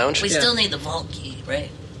 Special lounge? We Yeah. still need the vault key, right?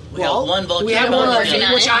 We Well, got one vault we key. have We're one working key,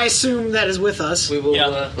 on which it. I assume that is with us, We will.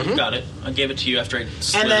 Yeah, got it. I gave it to you after I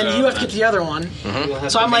slid and then it you out have to get and the other one. we'll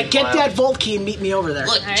have So to I'm like, get meanwhile- that vault key and meet me over there.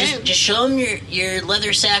 Look, just show him your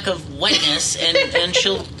leather sack of whiteness, and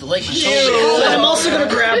she'll like And totally. I'm also going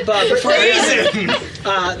to grab before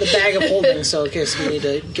I the bag of holding, so in case we need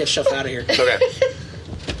to get stuff out of here. Okay.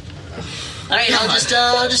 All right, I'll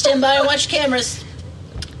just stand by and watch the cameras.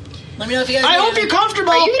 Let me know if you guys. I need hope anything. you're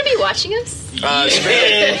comfortable. Are you going to be watching us?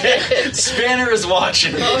 Spanner is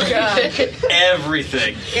watching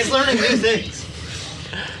everything. He's learning new things.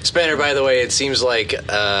 Spanner, by the way, it seems like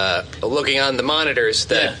looking on the monitors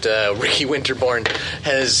that Ricky Winterborn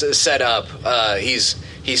has set up,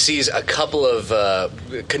 he sees a couple of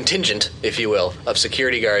contingent, if you will, of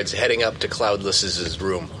security guards heading up to Cloudless's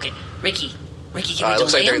room. Okay, Ricky, can we It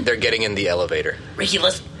looks like delay him? they're getting in the elevator.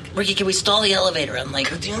 Ricky, can we stall the elevator on like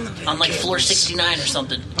floor 69 or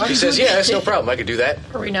something? He says, "Yeah, that's no problem. I could do that."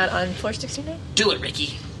 Are we not on floor 69? Do it,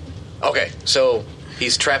 Ricky. Okay, so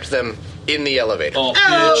he's trapped them in the elevator. Oh,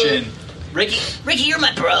 bitchin'. Ricky, you're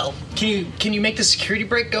my bro. Can you make the security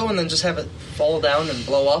brake go and then just have it fall down and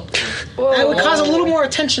blow up? That would cause a little more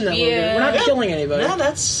attention than Yeah. we're not killing anybody. No,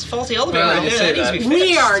 that's faulty elevator. Well, I didn't say that needs to that. be We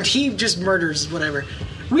fixed. aren't. He just murders whatever.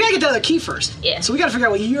 We gotta get the other key first. Yeah. So we gotta figure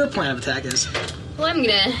out what your plan of attack is. Well, I'm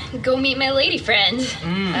going to go meet my lady friend.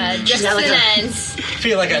 Just got to like the a- ends. I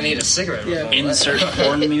feel like I need a cigarette. Yeah. Insert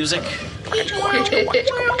porn music.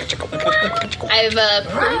 I've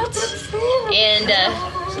prepped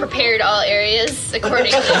and prepared all areas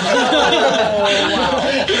accordingly.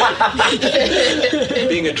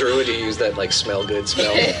 Being a druid, you use that like smell good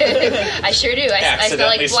smell. I sure do. I smell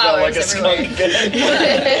like flowers everywhere.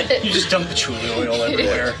 You just dump patchouli oil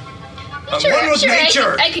everywhere. Sure, one with sure.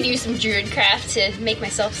 nature. I could use some druid craft to make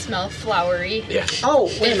myself smell flowery Yeah. Oh,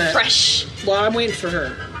 wait a and minute. fresh. Well, I'm waiting for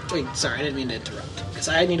her. Wait, sorry, I didn't mean to interrupt.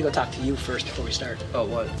 Because I need to go talk to you first before we start. Oh,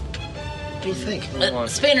 what? What do you think?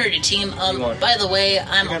 Spinner team. By the way,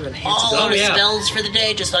 I'm all out of spells for the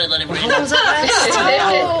day. Just thought I'd let everybody know. How long does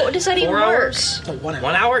that Oh, does that even 4 work? hours? Oh, 1 hour.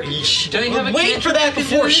 1 hour each. Don't you have a Wait for that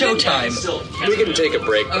before showtime. We can take a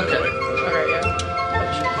break, by the way. Okay, yeah.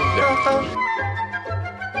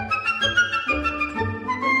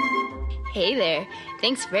 Hey there.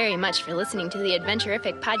 Thanks very much for listening to the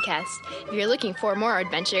Adventurific Podcast. If you're looking for more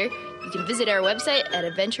adventure, you can visit our website at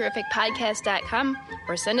adventurificpodcast.com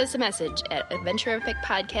or send us a message at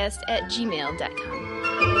adventurificpodcast@gmail.com.